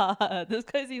 Yeah, this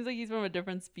guy seems like he's from a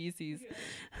different species.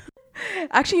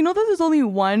 Actually, you know that there's only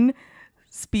one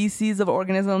species of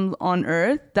organisms on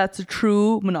Earth that's a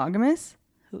true monogamous?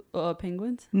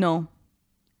 Penguins? No.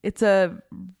 It's a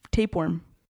tapeworm.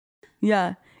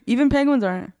 Yeah. Even penguins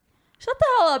aren't. Shut the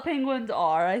hell up, penguins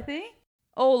are, I think.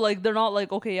 Oh, like they're not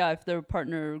like, okay, yeah, if their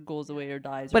partner goes away or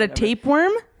dies. But a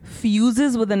tapeworm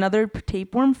fuses with another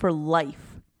tapeworm for life.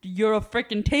 You're a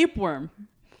freaking tapeworm.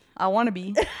 I want to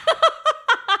be.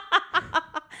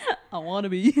 I want to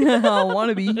be. I want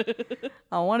to be.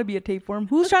 I want to be a tapeworm.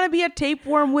 Who's trying to be a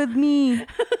tapeworm with me?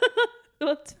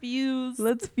 Let's fuse.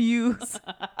 Let's fuse.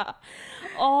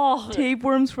 Oh,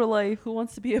 tapeworms for life. Who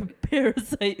wants to be a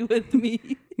parasite with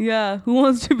me? Yeah, who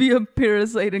wants to be a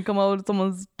parasite and come out with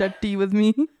someone's tutty with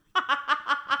me?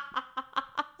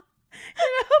 You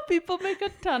know how people make a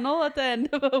tunnel at the end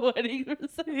of a wedding or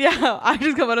something? Yeah, I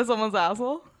just come out of someone's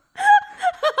asshole.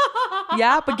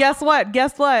 Yeah, but guess what?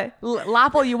 Guess what?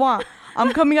 Laugh all you want.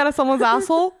 I'm coming out of someone's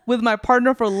asshole with my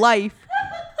partner for life.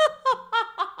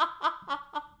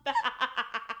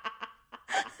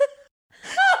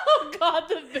 Oh God,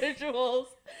 the visuals.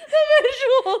 The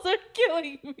visuals are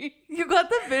killing me. You got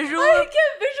the visual? I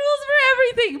get visuals for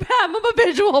everything, Pam. I'm a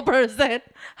visual person.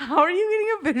 How are you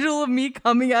getting a visual of me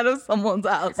coming out of someone's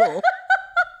asshole?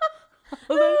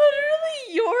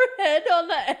 Literally your head on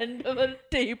the end of a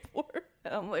tapeworm.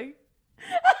 And I'm like...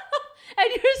 And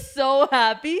you're so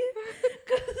happy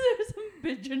because there's some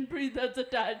pigeon breed that's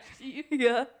attached to you.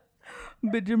 Yeah.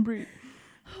 Pigeon breed.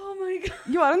 Oh my god.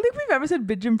 Yo, I don't think we've ever said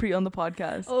Bidjin Preet on the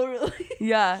podcast. Oh really?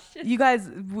 Yeah. You guys,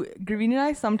 Graveen and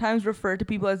I sometimes refer to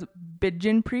people as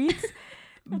Bidjin Preets.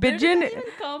 Where did that even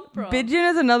come from?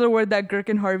 Bidjin is another word that Girk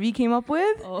and Harvey came up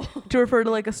with to refer to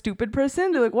like a stupid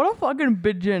person. They're like, what a fucking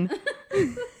Bidjin.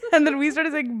 And then we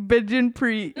started saying Bidjin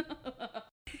Preet.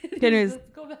 Anyways,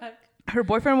 let's go back. Her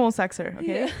boyfriend won't sex her,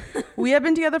 okay? Yeah. We have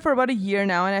been together for about a year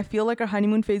now, and I feel like our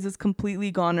honeymoon phase is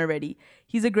completely gone already.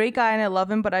 He's a great guy and I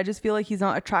love him, but I just feel like he's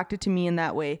not attracted to me in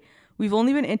that way. We've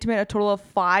only been intimate a total of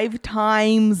 5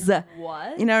 times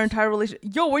what? in our entire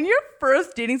relationship. Yo, when you're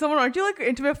first dating someone, aren't you like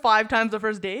intimate 5 times the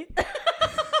first date?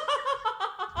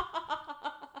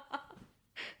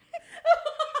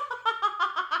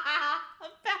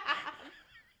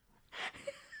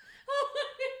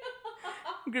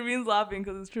 Graveen's laughing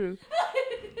because it's true.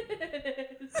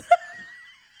 It is.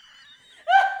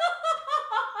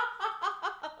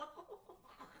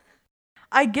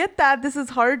 I get that this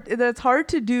is hard. That it's hard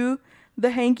to do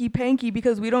the hanky panky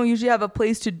because we don't usually have a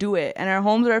place to do it, and our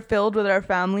homes are filled with our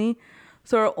family.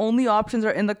 So our only options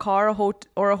are in the car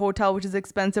or a hotel, which is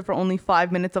expensive for only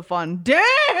 5 minutes of fun.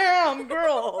 Damn,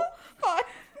 girl.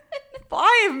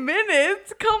 5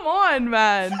 minutes? Come on,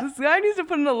 man. This guy needs to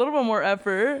put in a little bit more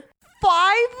effort.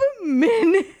 5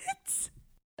 minutes?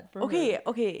 Okay.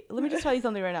 Let me just tell you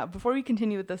something right now before we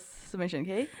continue with this submission,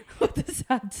 okay? What a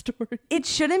sad story. It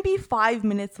shouldn't be 5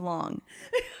 minutes long.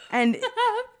 And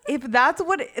if that's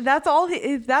what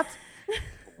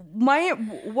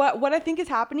I think is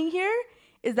happening here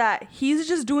is that he's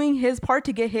just doing his part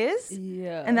to get his.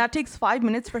 Yeah. And that takes 5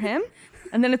 minutes for him.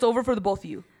 And then it's over for the both of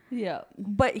you. Yeah.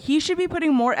 But he should be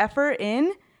putting more effort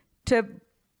in to,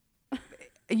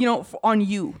 on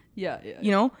you. Yeah.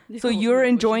 So you're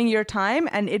enjoying your time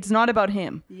and it's not about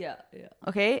him. Yeah.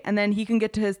 Okay. And then he can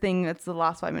get to his thing. That's the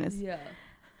last 5 minutes. Yeah.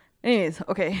 Anyways.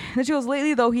 Okay. Then she goes,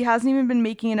 lately though, he hasn't even been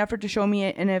making an effort to show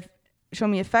me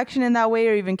affection in that way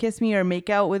or even kiss me or make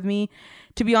out with me.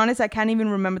 To be honest, I can't even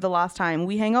remember the last time.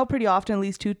 We hang out pretty often, at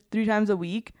least 2-3 times a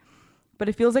week, but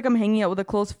it feels like I'm hanging out with a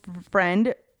close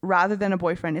friend rather than a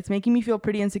boyfriend. It's making me feel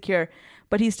pretty insecure,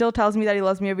 but he still tells me that he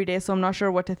loves me every day, so I'm not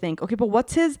sure what to think. Okay, but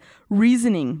what's his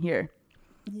reasoning here?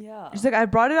 Yeah. She's like, I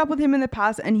brought it up with him in the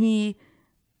past and he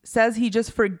says he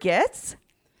just forgets.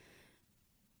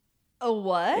 A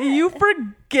what? You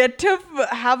forget to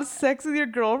have sex with your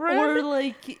girlfriend? Or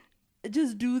like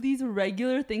just do these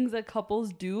regular things that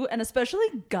couples do, and especially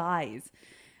guys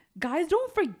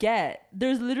don't forget.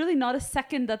 There's literally not a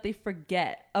second that they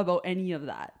forget about any of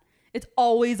that. It's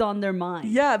always on their mind.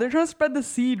 Yeah, they're trying to spread the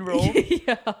seed, bro.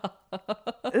 Yeah.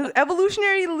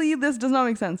 Evolutionarily, this does not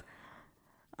make sense.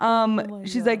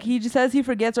 She's like, he just says he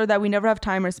forgets or that we never have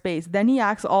time or space. Then he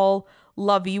acts all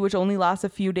lovey, which only lasts a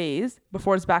few days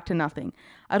before it's back to nothing.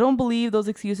 I don't believe those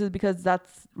excuses because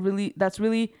it's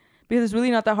really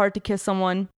not that hard to kiss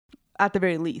someone at the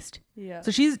very least. Yeah. So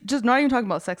she's just not even talking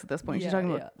about sex at this point. She's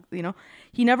talking about,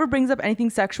 he never brings up anything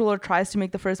sexual or tries to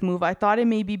make the first move. I thought it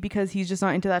may be because he's just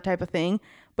not into that type of thing,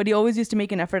 but he always used to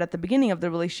make an effort at the beginning of the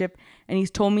relationship. And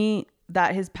he's told me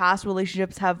that his past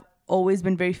relationships have always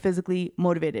been very physically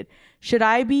motivated. Should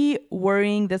I be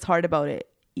worrying this hard about it?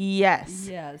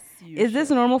 Yes. Is this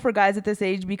normal for guys at this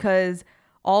age? Because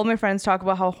all my friends talk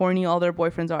about how horny all their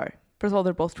boyfriends are. First of all,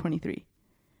 they're both 23.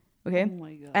 Okay. Oh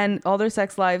my God. And all their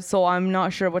sex lives. So I'm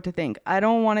not sure what to think. I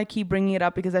don't want to keep bringing it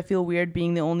up because I feel weird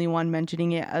being the only one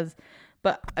mentioning it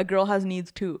but a girl has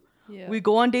needs too. Yeah. We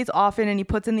go on dates often and he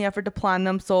puts in the effort to plan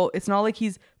them. So it's not like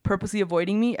he's purposely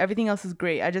avoiding me. Everything else is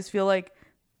great. I just feel like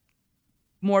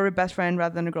more of a best friend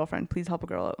rather than a girlfriend. Please help a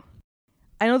girl out.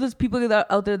 I know there's people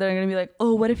out there that are going to be like,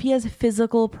 oh, what if he has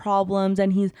physical problems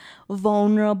and he's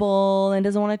vulnerable and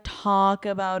doesn't want to talk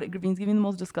about it? Graveen's giving the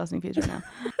most disgusting face right now.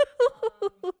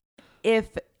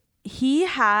 If he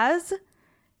has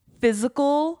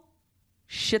physical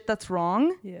shit that's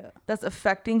wrong, that's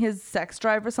affecting his sex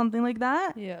drive or something like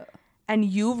that, and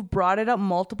you've brought it up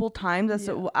multiple times as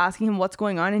asking him what's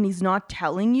going on and he's not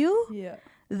telling you,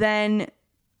 then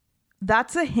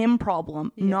that's a him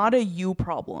problem, not a you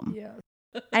problem.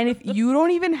 And if you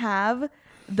don't even have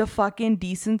the fucking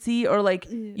decency or like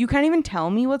you can't even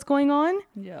tell me what's going on,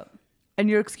 and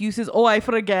your excuse is, oh, I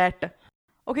forget.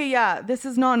 Okay, yeah, this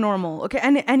is not normal. Okay,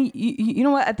 and you know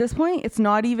what? At this point, it's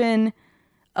not even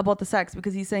about the sex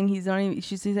because she's saying he's not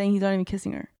even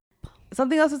kissing her.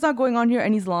 Something else is not going on here,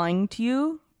 and he's lying to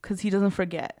you because he doesn't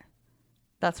forget.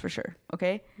 That's for sure.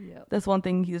 Okay, that's one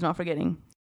thing he's not forgetting.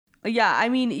 Yeah, I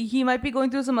mean, he might be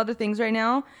going through some other things right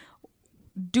now.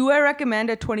 Do I recommend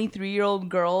a 23-year-old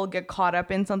girl get caught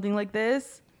up in something like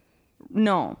this?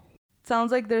 No.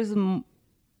 Sounds like there's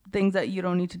things that you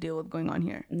don't need to deal with going on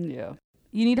here. Yeah.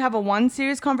 you need to have one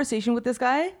serious conversation with this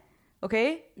guy.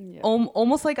 Okay? Yeah.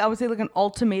 Almost like I would say like an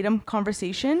ultimatum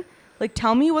conversation. Like,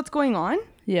 tell me what's going on.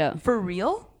 Yeah. For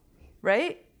real.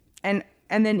 Right? And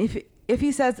then if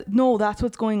he says, no, that's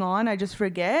what's going on, I just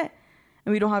forget,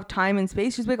 and we don't have time and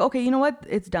space, just be like, okay, you know what?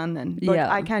 It's done then. Like,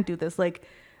 I can't do this. Like,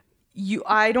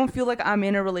 I don't feel like I'm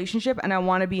in a relationship and I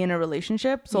want to be in a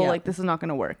relationship. So, like, this is not going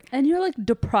to work. And you're, like,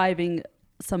 depriving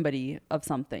somebody of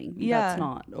something. Yeah. That's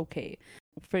not okay.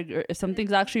 If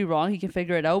something's actually wrong, he can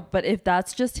figure it out. But if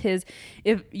that's just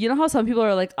if you know how some people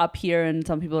are like up here and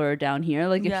some people are down here,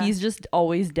 like if he's just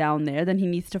always down there, then he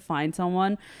needs to find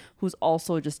someone who's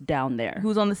also just down there,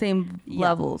 who's on the same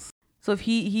levels. So if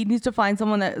he needs to find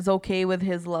someone that is okay with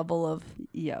his level of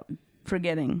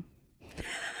forgetting.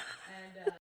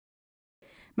 And,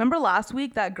 remember last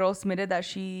week that girl submitted that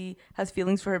she has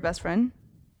feelings for her best friend,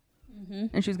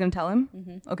 and she was gonna tell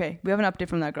him. Okay, we have an update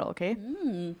from that girl. Okay.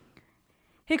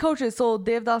 Hey coaches, so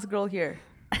Devdas girl here.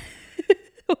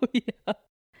 Oh yeah.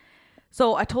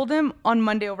 So I told him on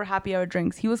Monday over happy hour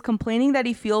drinks. He was complaining that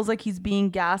he feels like he's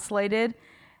being gaslighted,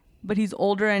 but he's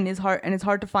older and it's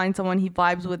hard to find someone he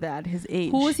vibes with at his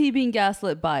age. Who was he being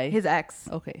gaslit by? His ex.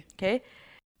 Okay. Okay.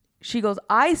 She goes,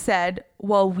 I said,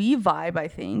 well, we vibe, I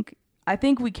think. I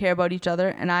think we care about each other,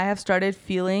 and I have started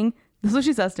feeling... This is what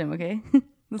she says to him, okay? This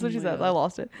is what she says. I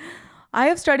lost it. I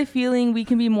have started feeling we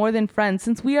can be more than friends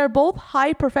since we are both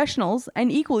high professionals and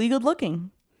equally good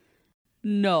looking.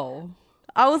 No.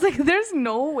 I was like, there's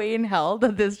no way in hell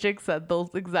that this chick said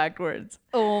those exact words.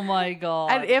 Oh my God.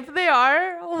 And if they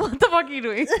are, what the fuck are you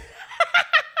doing?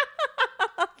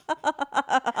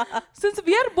 Since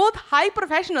we are both high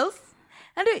professionals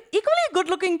and equally good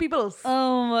looking people.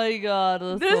 Oh my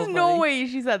God. There's no way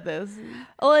she said this.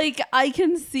 Like, I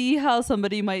can see how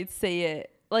somebody might say it.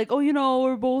 Like, oh, you know,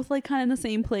 we're both like kind of in the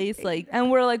same place, like,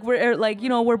 and we're like, you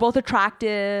know, we're both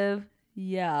attractive.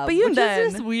 Yeah, but even then,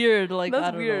 it's just weird. Like, that's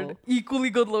I don't weird. know. Equally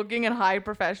good looking and high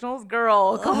professionals,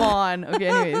 girl. Come on.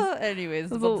 Okay, anyways,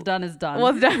 what's done is done.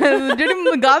 What's done?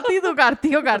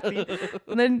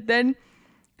 And then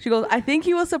she goes, I think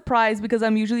he was surprised because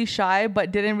I'm usually shy,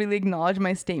 but didn't really acknowledge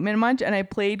my statement much, and I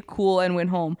played cool and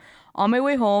went home. On my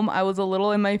way home, I was a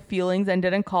little in my feelings and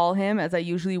didn't call him as I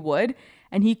usually would.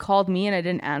 And he called me and I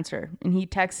didn't answer. And he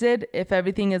texted if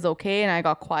everything is okay, and I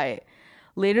got quiet.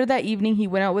 Later that evening, he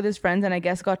went out with his friends and I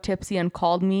guess got tipsy and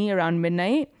called me around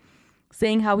midnight,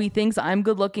 saying how he thinks I'm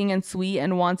good looking and sweet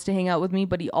and wants to hang out with me,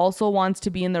 but he also wants to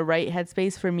be in the right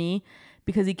headspace for me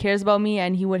because he cares about me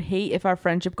and he would hate if our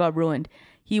friendship got ruined.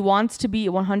 He wants to be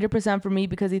 100% for me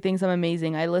because he thinks I'm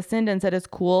amazing. I listened and said it's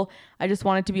cool. I just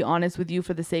wanted to be honest with you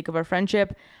for the sake of our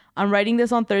friendship. I'm writing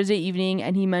this on Thursday evening,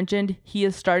 and he mentioned he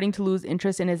is starting to lose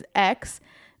interest in his ex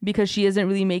because she isn't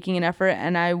really making an effort,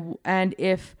 and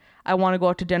if I want to go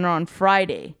out to dinner on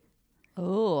Friday.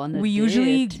 Oh, on we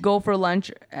usually go for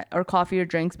lunch or coffee or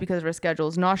drinks because of our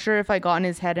schedules. Not sure if I got in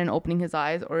his head and opening his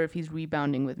eyes or if he's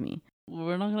rebounding with me.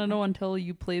 We're not gonna know until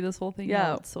you play this whole thing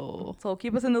out. So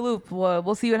keep us in the loop.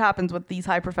 We'll see what happens with these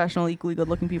high professional, equally good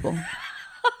looking people.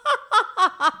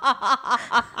 How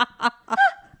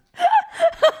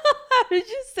did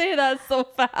you say that so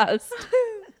fast?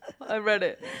 I read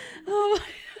it. Oh my.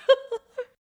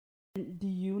 Do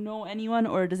you know anyone,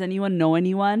 or does anyone know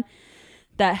anyone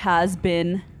that has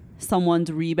been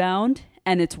someone's rebound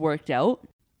and it's worked out?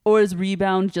 Or is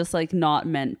rebound just like not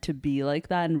meant to be like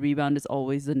that, and rebound is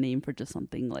always the name for just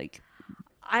something like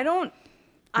I don't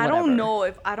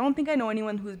think I know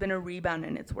anyone who's been a rebound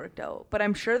and it's worked out, but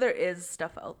I'm sure there is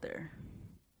stuff out there.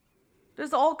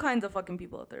 There's all kinds of fucking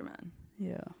people out there, man.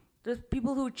 Yeah. There's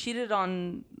people who cheated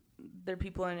on their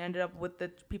people and ended up with the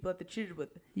people that they cheated with.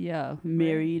 Yeah,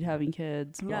 married, having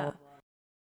kids. Yeah.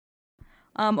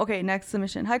 Okay, next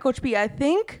submission. Hi, Coach P. I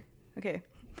think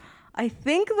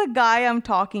the guy I'm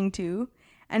talking to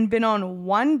and been on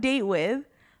one date with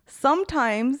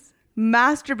sometimes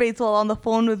masturbates while on the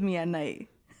phone with me at night.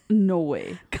 No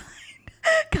way.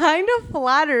 Kind of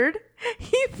flattered.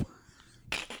 He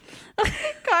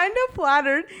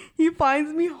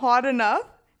finds me hot enough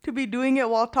to be doing it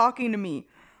while talking to me.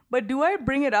 But do I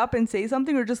bring it up and say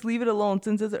something or just leave it alone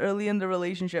since it's early in the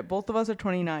relationship? Both of us are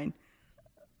 29.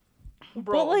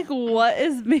 Bro. But like, what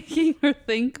is making her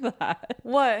think that?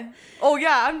 What? Oh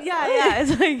yeah, yeah.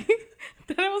 It's like,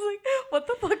 then I was like, what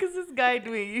the fuck is this guy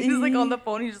doing? He's just like on the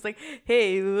phone. He's just like,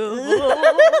 hey,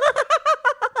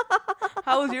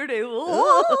 how was your day?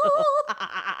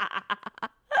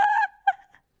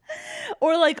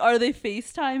 Or like, are they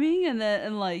FaceTiming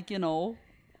and like, you know?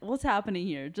 what's happening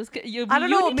here? Just you I don't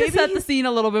know. Need to set the scene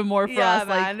a little bit more for us.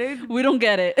 Man, like we don't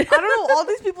get it. I don't know. All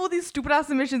these people with these stupid ass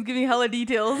submissions giving hella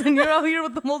details, and you're out here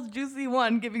with the most juicy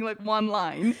one giving like one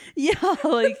line. Yeah,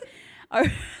 like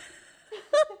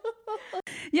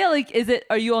yeah, like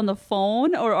are you on the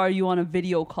phone or are you on a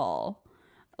video call?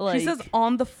 Like, she says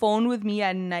on the phone with me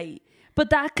at night. But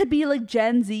that could be like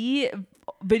Gen Z.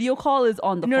 Video call is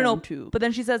on the phone too. But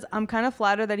then she says, I'm kind of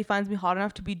flattered that he finds me hot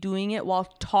enough to be doing it while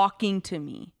talking to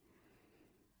me.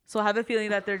 So I have a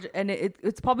feeling that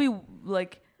it's probably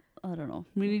like, I don't know.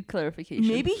 We need clarification.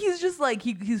 Maybe he's just like,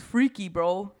 he's freaky,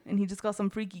 bro. And he just got some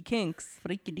freaky kinks.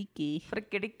 Freaky dicky.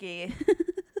 Freaky dicky.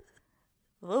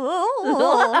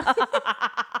 Oh my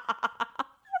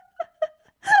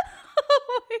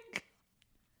God.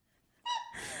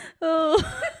 Oh.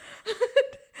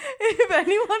 If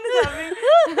anyone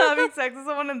is having sex with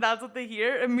someone and that's what they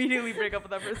hear, immediately break up with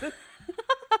that person.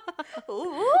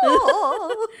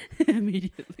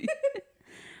 Immediately.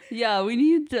 Yeah, we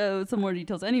need some more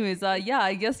details. Anyways,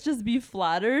 I guess just be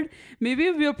flattered. Maybe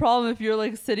it'd be a problem if you're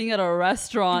like sitting at a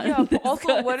restaurant. Yeah. But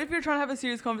also, what if you're trying to have a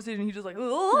serious conversation and he's just like,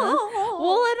 well,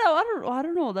 I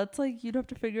don't know. That's like you'd have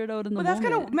to figure it out in the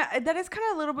moment. That is kind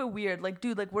of a little bit weird. Like,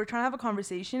 dude, like we're trying to have a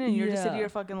conversation and you're just sitting here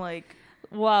fucking like.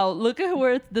 Wow, look at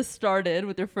where this started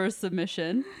with your first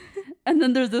submission. And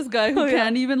then there's this guy who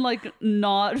can't even like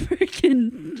not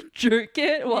freaking jerk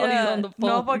it while he's on the phone.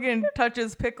 No fucking touch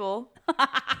his pickle.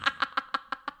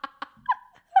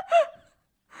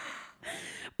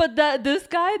 But this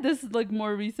like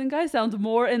more recent guy sounds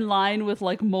more in line with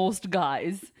like most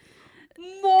guys.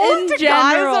 Most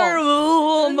guys are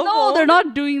on the phone. They're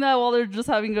not doing that while they're just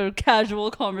having a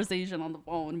casual conversation on the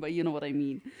phone, but you know what I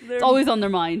mean. It's always on their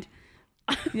mind.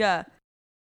 Yeah.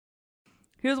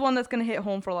 Here's one that's going to hit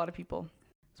home for a lot of people,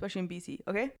 especially in BC.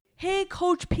 Okay. Hey,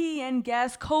 Coach P and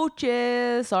guest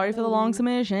coaches. Sorry for the long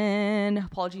submission.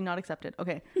 Apology not accepted.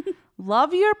 Okay.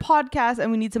 Love your podcast and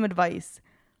we need some advice.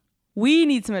 We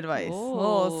need some advice.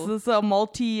 So this is a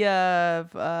multi-person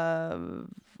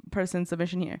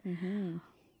submission here. Mm-hmm.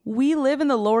 We live in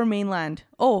the Lower Mainland.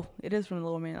 Oh, it is from the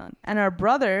Lower Mainland. And our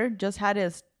brother just had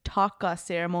his Taka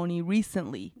ceremony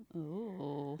recently.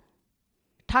 Oh.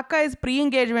 Taka is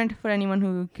pre-engagement for anyone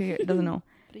who doesn't know.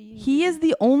 He is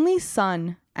the only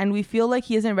son and we feel like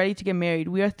he isn't ready to get married.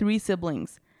 We are 3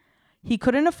 siblings. He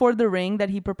couldn't afford the ring that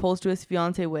he proposed to his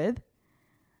fiancée with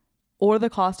or the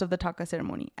cost of the Taka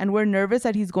ceremony. And we're nervous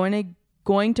that he's going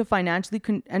to financially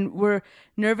we're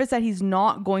nervous that he's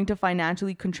not going to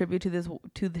financially contribute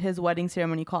to his wedding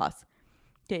ceremony costs.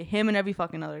 Okay, him and every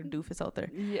fucking other doofus out there.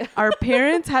 Yeah. Our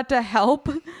parents had to help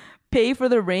pay for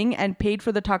the ring and paid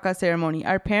for the Taka ceremony.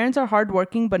 Our parents are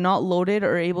hardworking but not loaded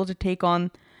or able to take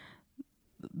on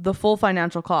the full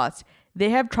financial cost. They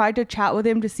have tried to chat with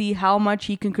him to see how much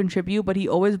he can contribute, but he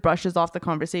always brushes off the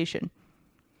conversation.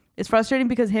 It's frustrating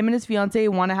because him and his fiancée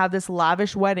want to have this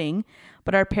lavish wedding,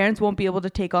 but our parents won't be able to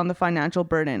take on the financial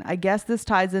burden. I guess this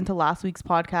ties into last week's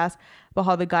podcast about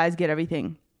how the guys get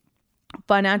everything.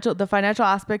 The financial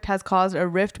aspect has caused a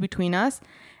rift between us,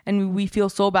 and we feel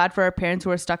so bad for our parents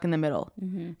who are stuck in the middle.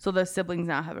 Mm-hmm. So the siblings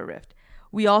now have a rift.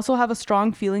 We also have a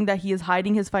strong feeling that he is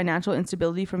hiding his financial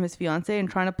instability from his fiancée and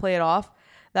trying to play it off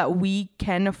that we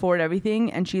can afford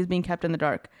everything and she is being kept in the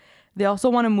dark. They also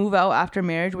want to move out after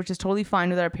marriage, which is totally fine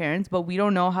with our parents, but we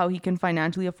don't know how he can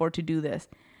financially afford to do this.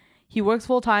 He works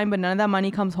full time, but none of that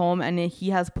money comes home and he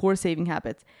has poor saving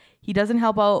habits. He doesn't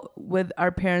help out with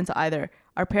our parents either.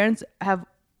 Our parents have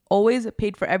always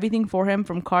paid for everything for him,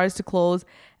 from cars to clothes,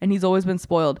 and he's always been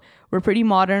spoiled. We're pretty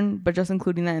modern, but just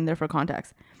including that in there for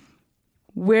context.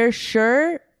 We're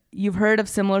sure you've heard of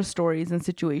similar stories and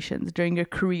situations during your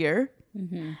career,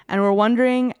 and we're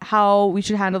wondering how we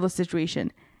should handle the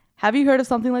situation. Have you heard of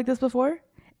something like this before?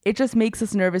 It just makes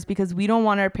us nervous because we don't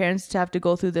want our parents to have to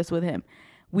go through this with him.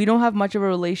 We don't have much of a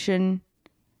relation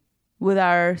with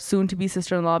our soon-to-be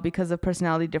sister-in-law because of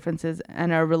personality differences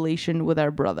and our relation with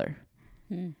our brother.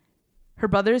 Her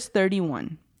brother is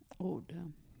 31. Oh,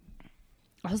 damn.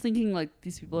 I was thinking like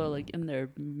these people are like in their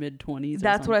mid-20s.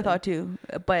 That's what I thought too.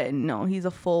 But no, he's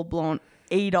a full-blown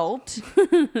adult.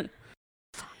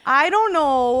 I don't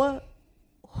know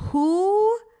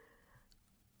who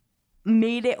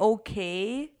made it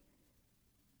okay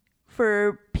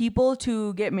for people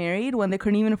to get married when they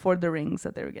couldn't even afford the rings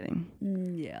that they were getting.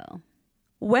 Yeah.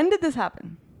 When did this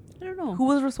happen? I don't know. Who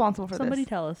was responsible for Somebody this?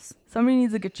 tell us. Somebody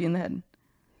needs to get you in the head.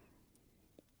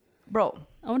 Bro.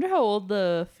 I wonder how old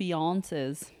the fiance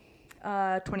is.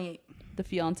 28. The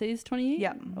fiance is 28?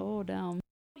 Yeah. Oh, damn.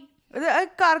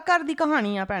 Ghar di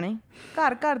kahani hai bhane.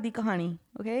 Ghar di kahani.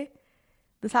 Okay?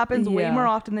 This happens way more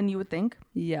often than you would think.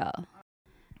 Yeah.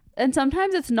 And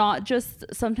sometimes it's not just,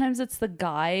 sometimes it's the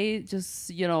guy just,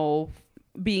 you know,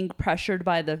 being pressured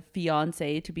by the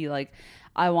fiance to be like,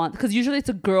 I want, because usually it's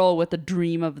a girl with a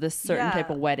dream of this certain type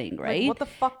of wedding, right? Like, what the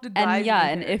fuck did guys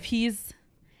and if he's,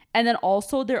 and then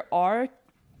also there are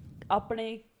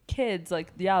apne kids,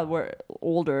 like, yeah, we're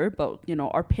older, but you know,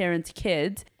 our parents'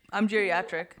 kids. I'm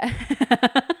geriatric.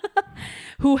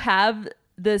 Who have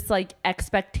this like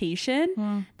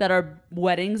expectation that our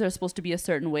weddings are supposed to be a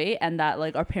certain way and that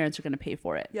like our parents are going to pay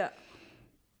for it. Yeah.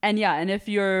 And if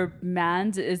your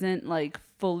man's isn't like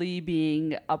fully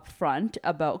being upfront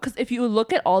about, because if you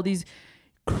look at all these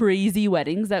crazy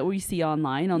weddings that we see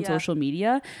online on social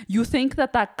media, you think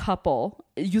that couple,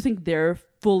 you think they're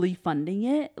fully funding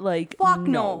it. Like, fuck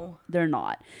no, they're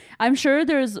not. I'm sure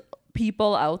there's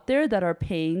people out there that are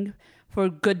paying for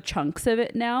good chunks of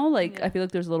it now. Like, I feel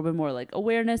like there's a little bit more like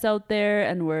awareness out there,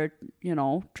 and we're, you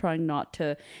know, trying not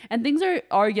to, and things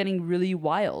are getting really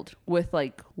wild with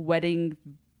like wedding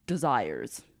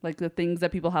desires, like the things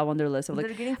that people have on their list of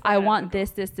like, I want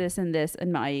this and this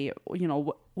in my, you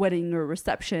know, wedding or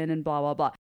reception and blah blah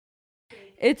blah.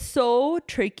 It's so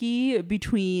tricky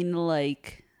between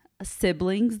like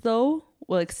siblings though,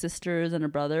 like sisters and a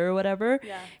brother or whatever,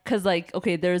 because like,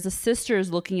 okay, there's a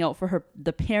sister's looking out for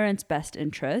the parents' best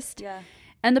interest,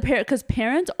 and the parent, because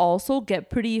parents also get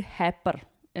pretty hyper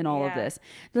in all of this.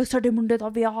 They're like,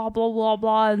 blah blah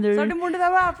blah, and they're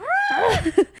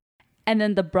and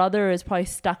then the brother is probably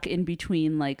stuck in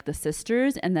between like the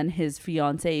sisters and then his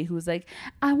fiance, who's like,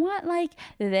 I want like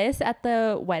this at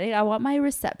the wedding. I want my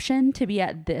reception to be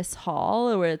at this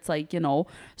hall where it's like, you know,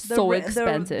 so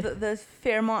expensive. The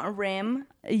Fairmont Rim.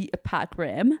 Pac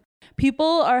Rim.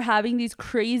 People are having these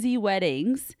crazy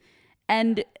weddings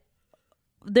and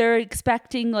they're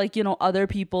expecting like, you know, other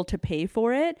people to pay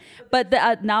for it. But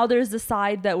now there's the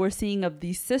side that we're seeing of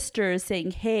these sisters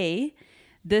saying, hey,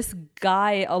 this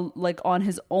guy like on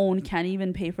his own can't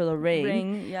even pay for the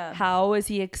ring. How is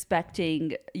he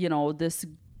expecting, you know, this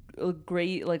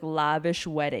great like lavish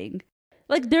wedding?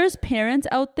 Like, there's parents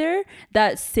out there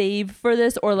that save for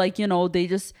this, or like, you know, they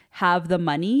just have the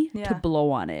money to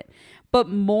blow on it. But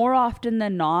more often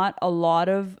than not, a lot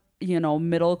of, you know,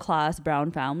 middle class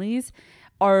brown families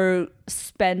are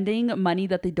spending money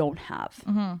that they don't have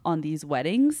on these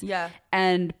weddings.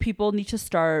 And people need to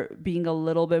start being a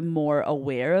little bit more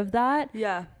aware of that.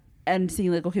 And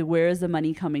seeing like, okay, where is the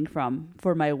money coming from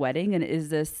for my wedding? And is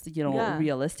this, you know,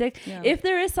 realistic? If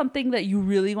there is something that you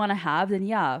really want to have, then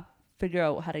figure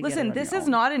out how to get it. Listen, this is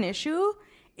not an issue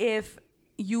if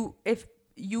you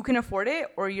can afford it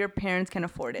or your parents can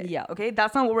afford it. Okay?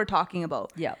 That's not what we're talking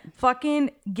about. Fucking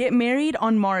get married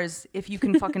on Mars if you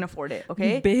can fucking afford it.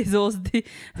 Okay? Bezos the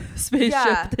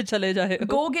spaceship te chale jaye.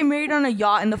 Go get married on a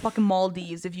yacht in the fucking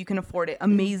Maldives if you can afford it.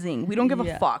 Amazing. We don't give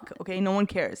a fuck. Okay? No one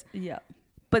cares.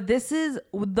 But this is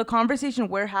the conversation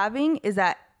we're having, is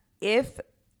that if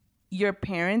your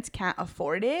parents can't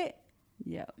afford it,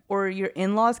 or your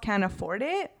in-laws can't afford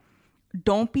it,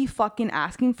 don't be fucking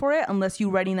asking for it unless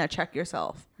you're writing that check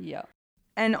yourself.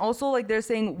 And also, like, they're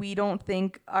saying, we don't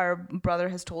think our brother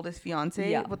has told his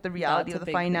fiance what the reality of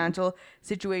the financial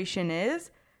situation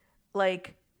is.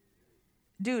 Like,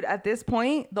 dude, at this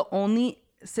point, the only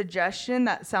suggestion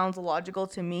that sounds logical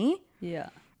to me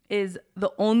is the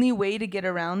only way to get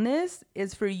around this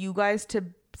is for you guys to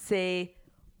say,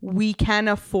 we can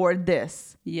afford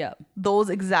this.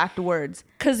 Those exact words.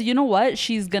 Because you know what?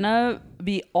 She's gonna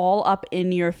be all up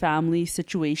in your family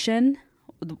situation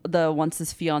once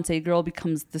this fiance girl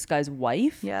becomes this guy's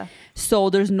wife.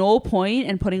 So there's no point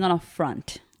in putting on a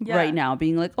front right now,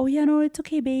 being like, oh yeah, no, it's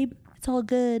okay, babe. It's all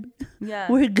good.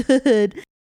 We're good.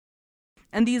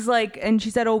 And these like, and she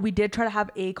said, oh, we did try to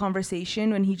have a conversation,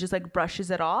 when he just like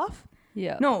brushes it off.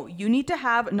 No, you need to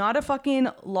have not a fucking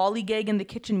lollygag in the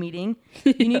kitchen meeting.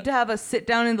 You need to have a sit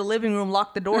down in the living room,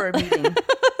 lock the door meeting.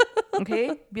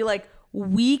 Okay? Be like,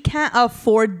 we can't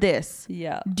afford this.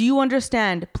 Do you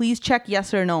understand? Please check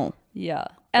yes or no.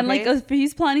 And like, if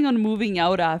he's planning on moving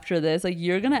out after this, like,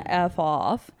 you're gonna F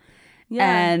off.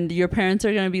 And your parents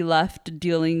are gonna be left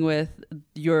dealing with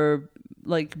your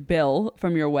like bill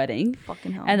from your wedding.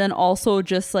 Fucking hell. And then also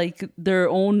just like their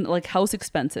own like house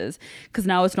expenses, because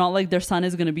now it's not like their son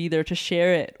is going to be there to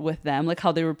share it with them, like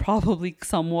how they were probably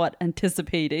somewhat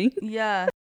anticipating.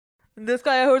 This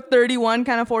guy, I heard 31,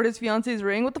 can't afford his fiance's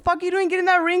ring. What the fuck are you doing getting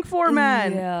that ring for,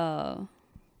 man?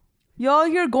 Y'all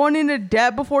here going into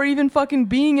debt before even fucking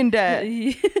being in debt. Or at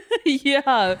least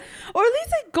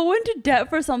like go into debt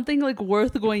for something like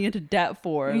worth going into debt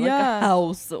for, like a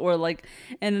house or like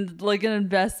an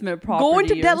investment property. Go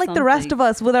into debt like the rest of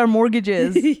us with our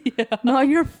mortgages. Not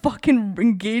your fucking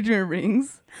engagement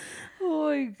rings. Oh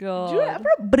my god.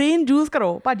 Brain juice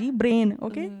karo, paji, brain,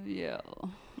 okay? Yeah.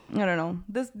 I don't know.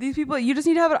 These people, you just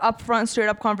need to have an upfront, straight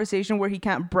up conversation where he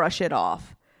can't brush it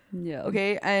off. Yeah.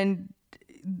 Okay? And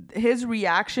his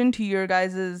reaction to your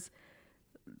guys's,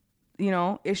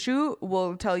 issue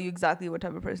will tell you exactly what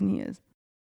type of person he is.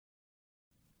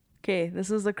 Okay, this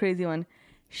is a crazy one.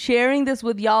 Sharing this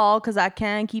with y'all because I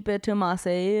can't keep it to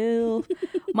myself.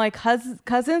 My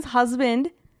cousin's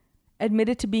husband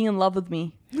admitted to being in love with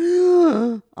me.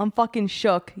 I'm fucking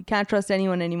shook. You can't trust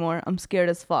anyone anymore. I'm scared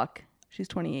as fuck. She's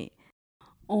 28.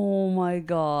 Oh my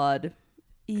god.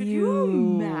 Could you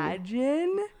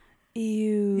imagine?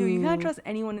 Ew. Dude, you can't trust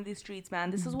anyone in these streets, man.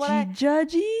 This is what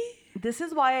judgy. This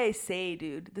is why I say,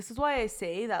 dude. This is why I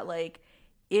say that, like,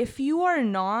 if your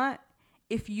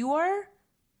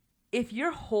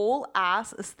whole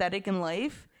ass aesthetic in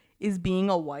life is being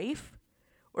a wife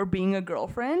or being a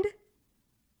girlfriend,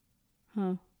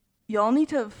 y'all need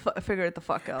to figure it the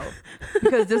fuck out.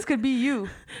 Because this could be you.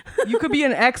 You could be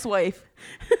an ex-wife.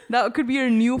 That could be your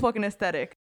new fucking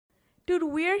aesthetic. Dude,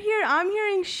 I'm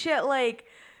hearing shit like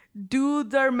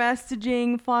dudes are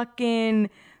messaging fucking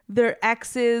their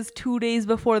exes 2 days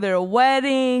before their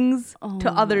weddings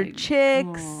to other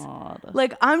chicks. God.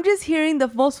 Like, I'm just hearing the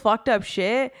most fucked up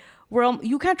shit where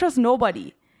you can't trust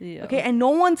nobody. Yeah. Okay, and no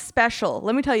one's special.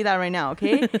 Let me tell you that right now,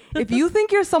 okay? If you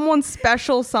think you're someone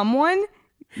special,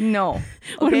 no.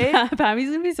 Okay? Pammy's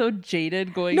gonna be so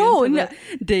jaded going into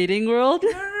the dating world.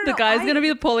 The guy's gonna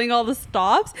be pulling all the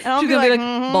stops. She's gonna be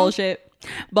like, bullshit.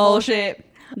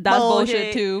 That's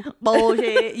bullshit too.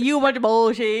 Bullshit. You bunch of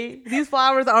bullshit. These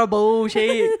flowers are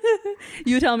bullshit.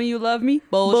 You tell me you love me?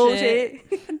 Bullshit.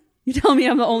 You tell me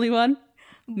I'm the only one?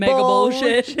 Mega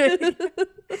bullshit.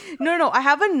 No. I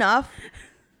have enough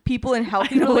people in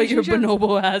healthy relationships. What your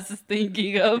bonobo ass is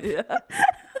thinking of. Yeah.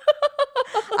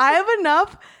 I have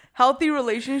enough healthy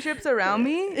relationships around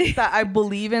me that I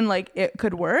believe in, like, it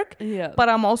could work. Yeah. But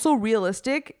I'm also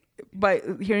realistic by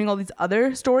hearing all these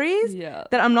other stories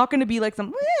that I'm not going to be like he said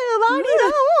he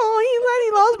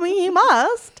loves me, he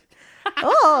must.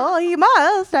 He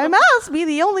must. I must be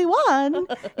the only one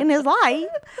in his life.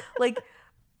 Like,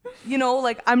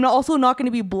 I'm also not going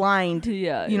to be blind.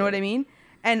 Yeah. You know what I mean?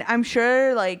 And I'm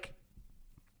sure, so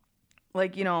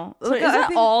is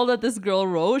that all that this girl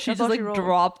wrote? She just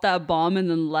dropped that bomb and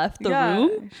then left the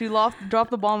room? She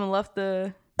dropped the bomb and left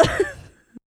the...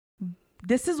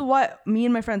 This is what me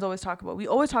and my friends always talk about. We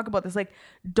always talk about this. Like,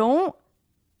 don't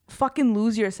fucking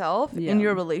lose yourself in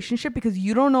your relationship because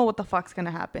you don't know what the fuck's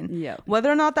gonna happen. Yeah.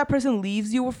 Whether or not that person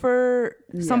leaves you for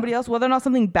somebody else, whether or not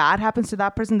something bad happens to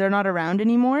that person, they're not around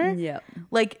anymore. Yeah.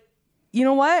 Like, you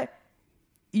know what?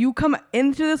 You come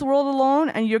into this world alone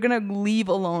and you're gonna leave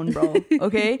alone, bro.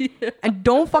 Okay? And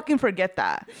don't fucking forget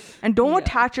that. And don't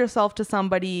attach yourself to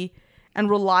somebody and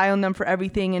rely on them for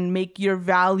everything and make your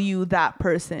value that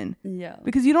person. Yeah.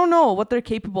 Because you don't know what they're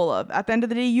capable of. At the end of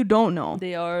the day, you don't know.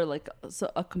 They are like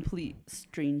a complete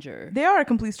stranger. They are a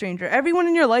complete stranger. Everyone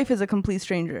in your life is a complete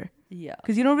stranger. Yeah.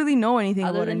 Because you don't really know anything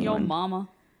about anyone. Other than your mama.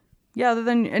 Yeah,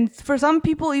 and for some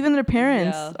people, even their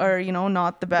parents are,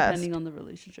 not the best. Depending on the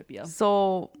relationship, yeah.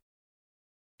 So,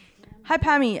 hi,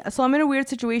 Pammy. So I'm in a weird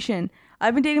situation.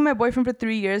 I've been dating my boyfriend for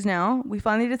 3 years now. We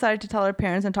finally decided to tell our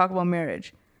parents and talk about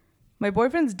marriage. My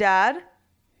boyfriend's dad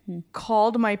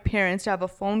called my parents to have a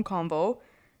phone convo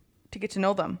to get to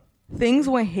know them. Things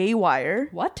went haywire.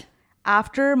 What?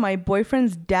 After my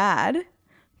boyfriend's dad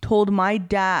told my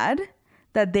dad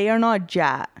that they are not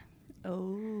Jat.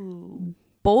 Oh.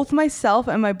 Both myself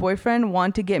and my boyfriend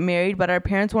want to get married, but our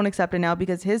parents won't accept it now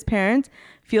because his parents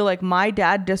feel like my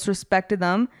dad disrespected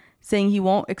them, saying he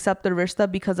won't accept the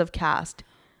rishta because of caste.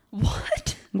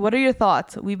 What? What are your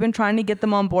thoughts? We've been trying to get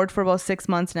them on board for about 6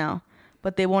 months now,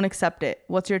 but they won't accept it.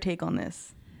 What's your take on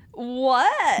this?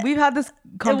 What? We've had this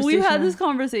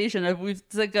conversation.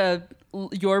 It's like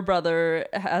your brother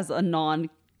has a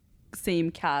non-same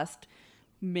caste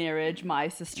marriage. My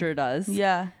sister does.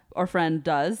 Yeah. Our friend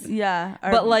does. Yeah.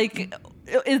 But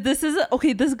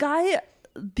this guy,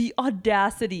 the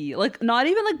audacity, like not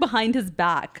even like behind his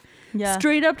back. Yeah.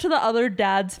 Straight up to the other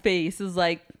dad's face is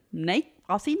like, Nate.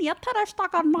 Yeah.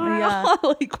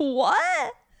 Like,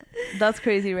 what? That's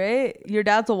crazy, right? Your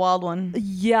dad's a wild one.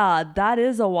 Yeah, that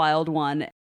is a wild one.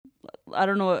 I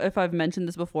don't know if I've mentioned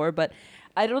this before, but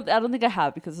I don't think I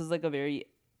have, because it's like a very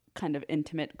kind of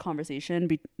intimate conversation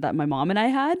that my mom and I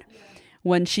had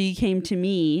when she came to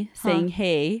me saying,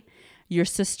 hey, your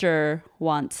sister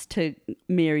wants to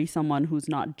marry someone who's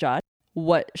not Jat.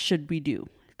 What should we do?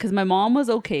 Because my mom was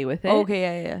okay with it.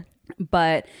 Okay, yeah.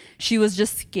 But she was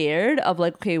just scared of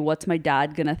like, okay, what's my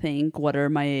dad gonna think? What are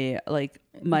my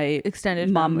extended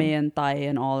mame family and thai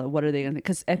and all? What are they gonna think?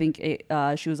 Because I think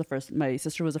she was the first. My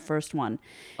sister was the first one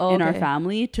in our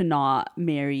family to not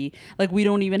marry. Like, we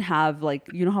don't even have like,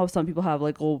 you know how some people have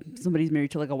like, oh, somebody's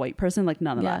married to like a white person. Like,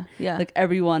 none of that. Yeah. Like,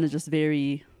 everyone is just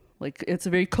very like, it's a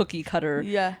very cookie cutter.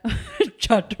 Yeah.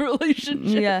 Chut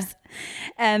relationships. Yeah.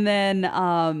 And then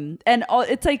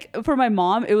it's like, for my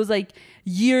mom, it was like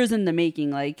years in the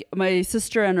making. Like, my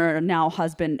sister and her now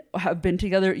husband have been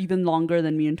together even longer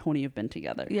than me and Tony have been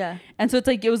together. Yeah. And so it's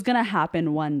like, it was gonna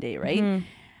happen one day, right?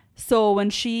 So when my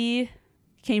mom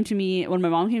came to me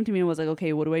and was like,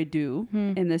 okay, what do I do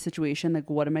in this situation? Like,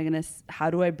 how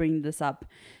do I bring this up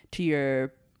to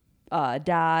your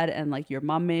dad and like your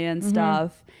mom and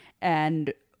stuff?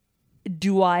 And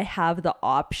do I have the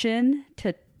option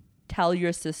to tell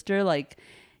your sister like,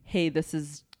 hey, this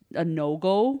is a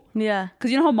no-go? Yeah. Because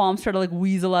you know how moms try to like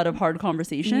weasel out of hard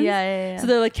conversations? Yeah. So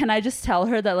they're like, can I just tell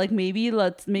her that like, maybe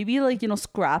like, you know,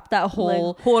 scrap that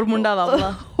whole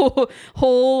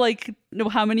whole like, you know,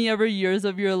 how many ever years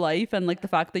of your life and like the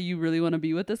fact that you really want to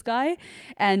be with this guy,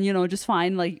 and, you know, just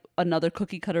find like another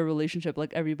cookie cutter relationship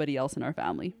like everybody else in our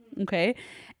family. Okay.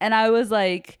 And I was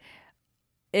like,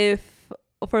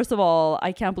 first of all,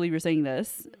 I can't believe you're saying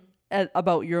this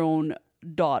about your own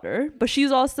daughter, but she's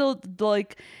also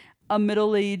like a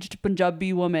middle-aged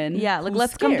Punjabi woman. Yeah, like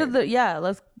let's come to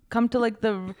like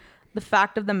the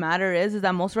fact of the matter is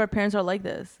that most of our parents are like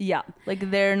this. Yeah, like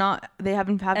they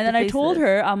haven't had. And then I told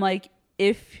her, I'm like,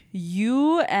 if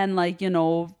you and like, you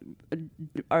know,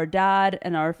 our dad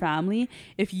and our family,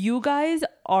 if you guys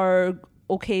are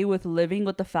okay with living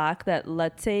with the fact that,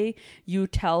 let's say you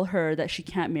tell her that she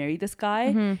can't marry this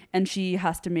guy and she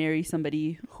has to marry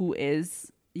somebody who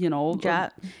is, you know,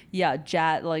 Jat,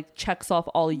 like checks off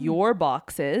all your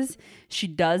boxes, she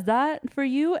does that for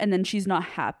you and then she's not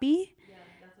happy,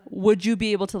 would you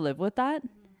be able to live with that,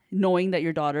 knowing that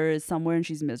your daughter is somewhere and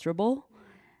she's miserable?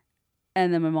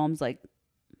 And then my mom's like,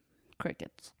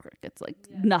 crickets, like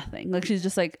nothing, like she's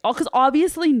just like, oh, because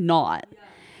obviously not.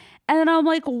 And then I'm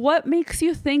like, what makes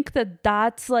you think that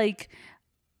that's like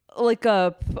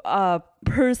a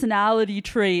personality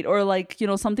trait, or like, you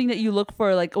know, something that you look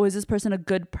for, like, oh, is this person a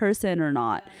good person or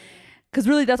not? Because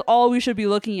really that's all we should be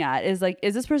looking at, is like,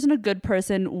 is this person a good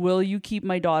person? Will you keep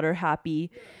my daughter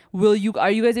happy? Are you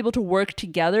guys able to work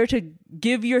together to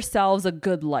give yourselves a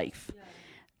good life?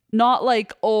 Not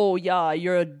like, oh yeah,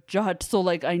 you're a judge, so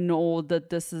like I know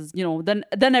that this is, you know,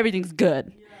 then everything's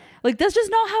good. Like, that's just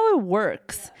not how it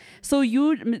works. So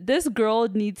this girl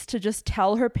needs to just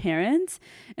tell her parents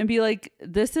and be like,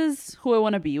 this is who I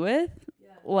want to be with.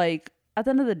 Like, at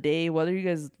the end of the day, whether you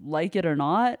guys like it or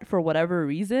not, for whatever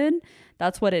reason,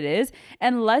 that's what it is.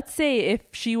 And let's say if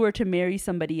she were to marry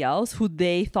somebody else who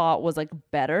they thought was like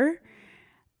better,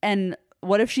 and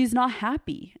what if she's not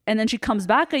happy? And then she comes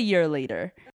back a year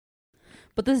later.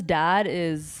 But this dad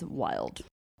is wild.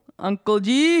 Uncle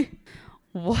G.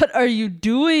 What are you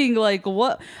doing? Like,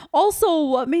 what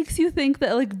makes you think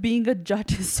that like being a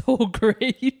judge is so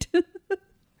great?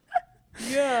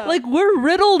 Yeah. Like, we're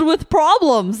riddled with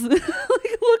problems. Like,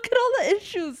 look at all the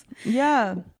issues.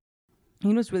 Yeah. You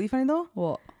know what's really funny though?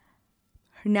 What?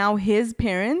 Now his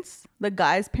parents, the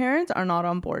guy's parents, are not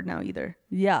on board now either.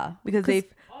 Yeah. Because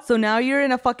so now you're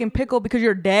in a fucking pickle because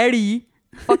your daddy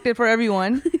fucked it for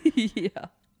everyone. Yeah.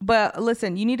 But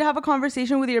listen, you need to have a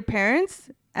conversation with your parents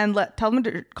and tell them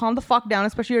to calm the fuck down,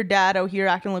 especially your dad out here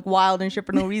acting like wild and shit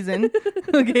for no reason.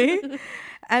 Okay?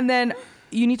 And then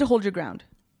you need to hold your ground.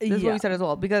 This is what we said as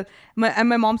well. Because my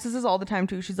mom says this all the time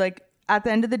too. She's like, at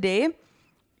the end of the day,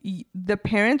 the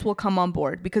parents will come on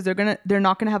board because they're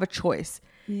not gonna have a choice.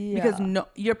 Yeah. Because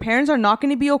your parents are not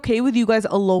gonna be okay with you guys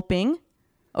eloping.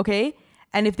 Okay?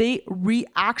 And if they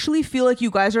actually feel like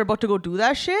you guys are about to go do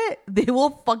that shit, they will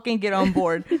fucking get on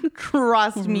board.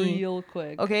 Trust me. Real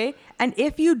quick. Okay? And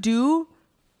if you do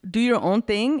your own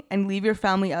thing and leave your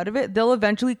family out of it, they'll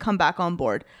eventually come back on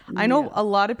board. I know a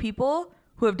lot of people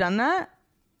who have done that,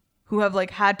 who have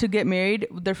like had to get married,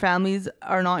 their families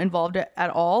are not involved at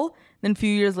all. Then a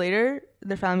few years later,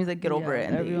 their families like get over it.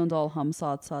 And everyone's all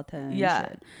satay and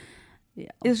shit. Yeah.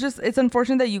 It's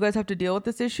unfortunate that you guys have to deal with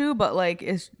this issue, but like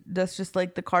that's just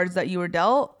like the cards that you were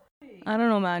dealt. I don't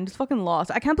know, man. Just fucking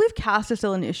lost. I can't believe caste is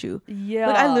still an issue. Yeah.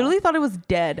 Like, I literally thought it was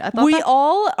dead. I thought we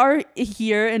all are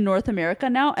here in North America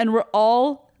now, and we're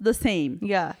all the same.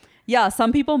 Yeah. Yeah.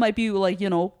 Some people might be like, you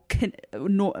know,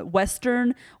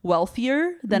 Western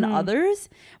wealthier than others,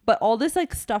 but all this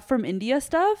like stuff from India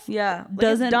stuff. Yeah. Like,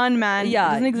 doesn't it's done, man. Yeah.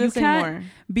 It doesn't exist you can't anymore.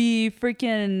 Be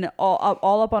freaking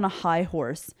all up on a high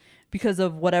horse because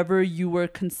of whatever you were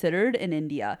considered in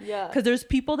India. Yeah. Because there's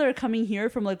people that are coming here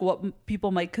from like what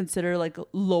people might consider like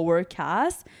lower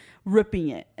caste, ripping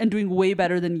it and doing way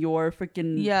better than your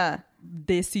freaking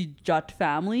Desi Jat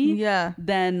family. Yeah.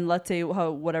 Than let's say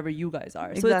whatever you guys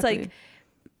are. So it's like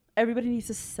everybody needs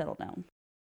to settle down.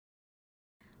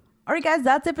 All right, guys,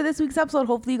 that's it for this week's episode.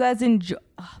 Hopefully you guys enjoy.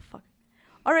 Oh, fuck.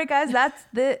 All right, guys, that's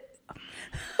the.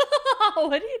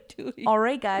 What are you doing? All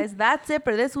right, guys, that's it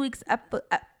for this week's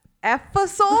episode.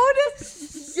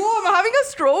 Yo, I'm having a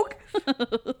stroke.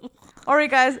 All right,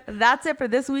 guys, that's it for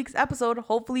this week's episode.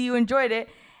 Hopefully you enjoyed it.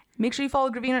 Make sure you follow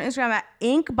Graveen on Instagram at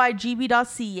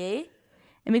inkbygb.ca.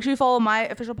 And make sure you follow my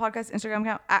official podcast Instagram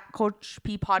account at Coach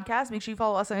P Podcast. Make sure you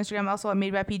follow us on Instagram also at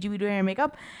Made by PG. We do hair and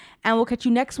makeup. And we'll catch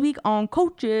you next week on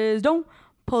Coaches Don't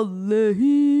Play.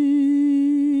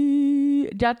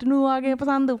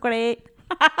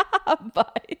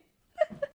 Bye.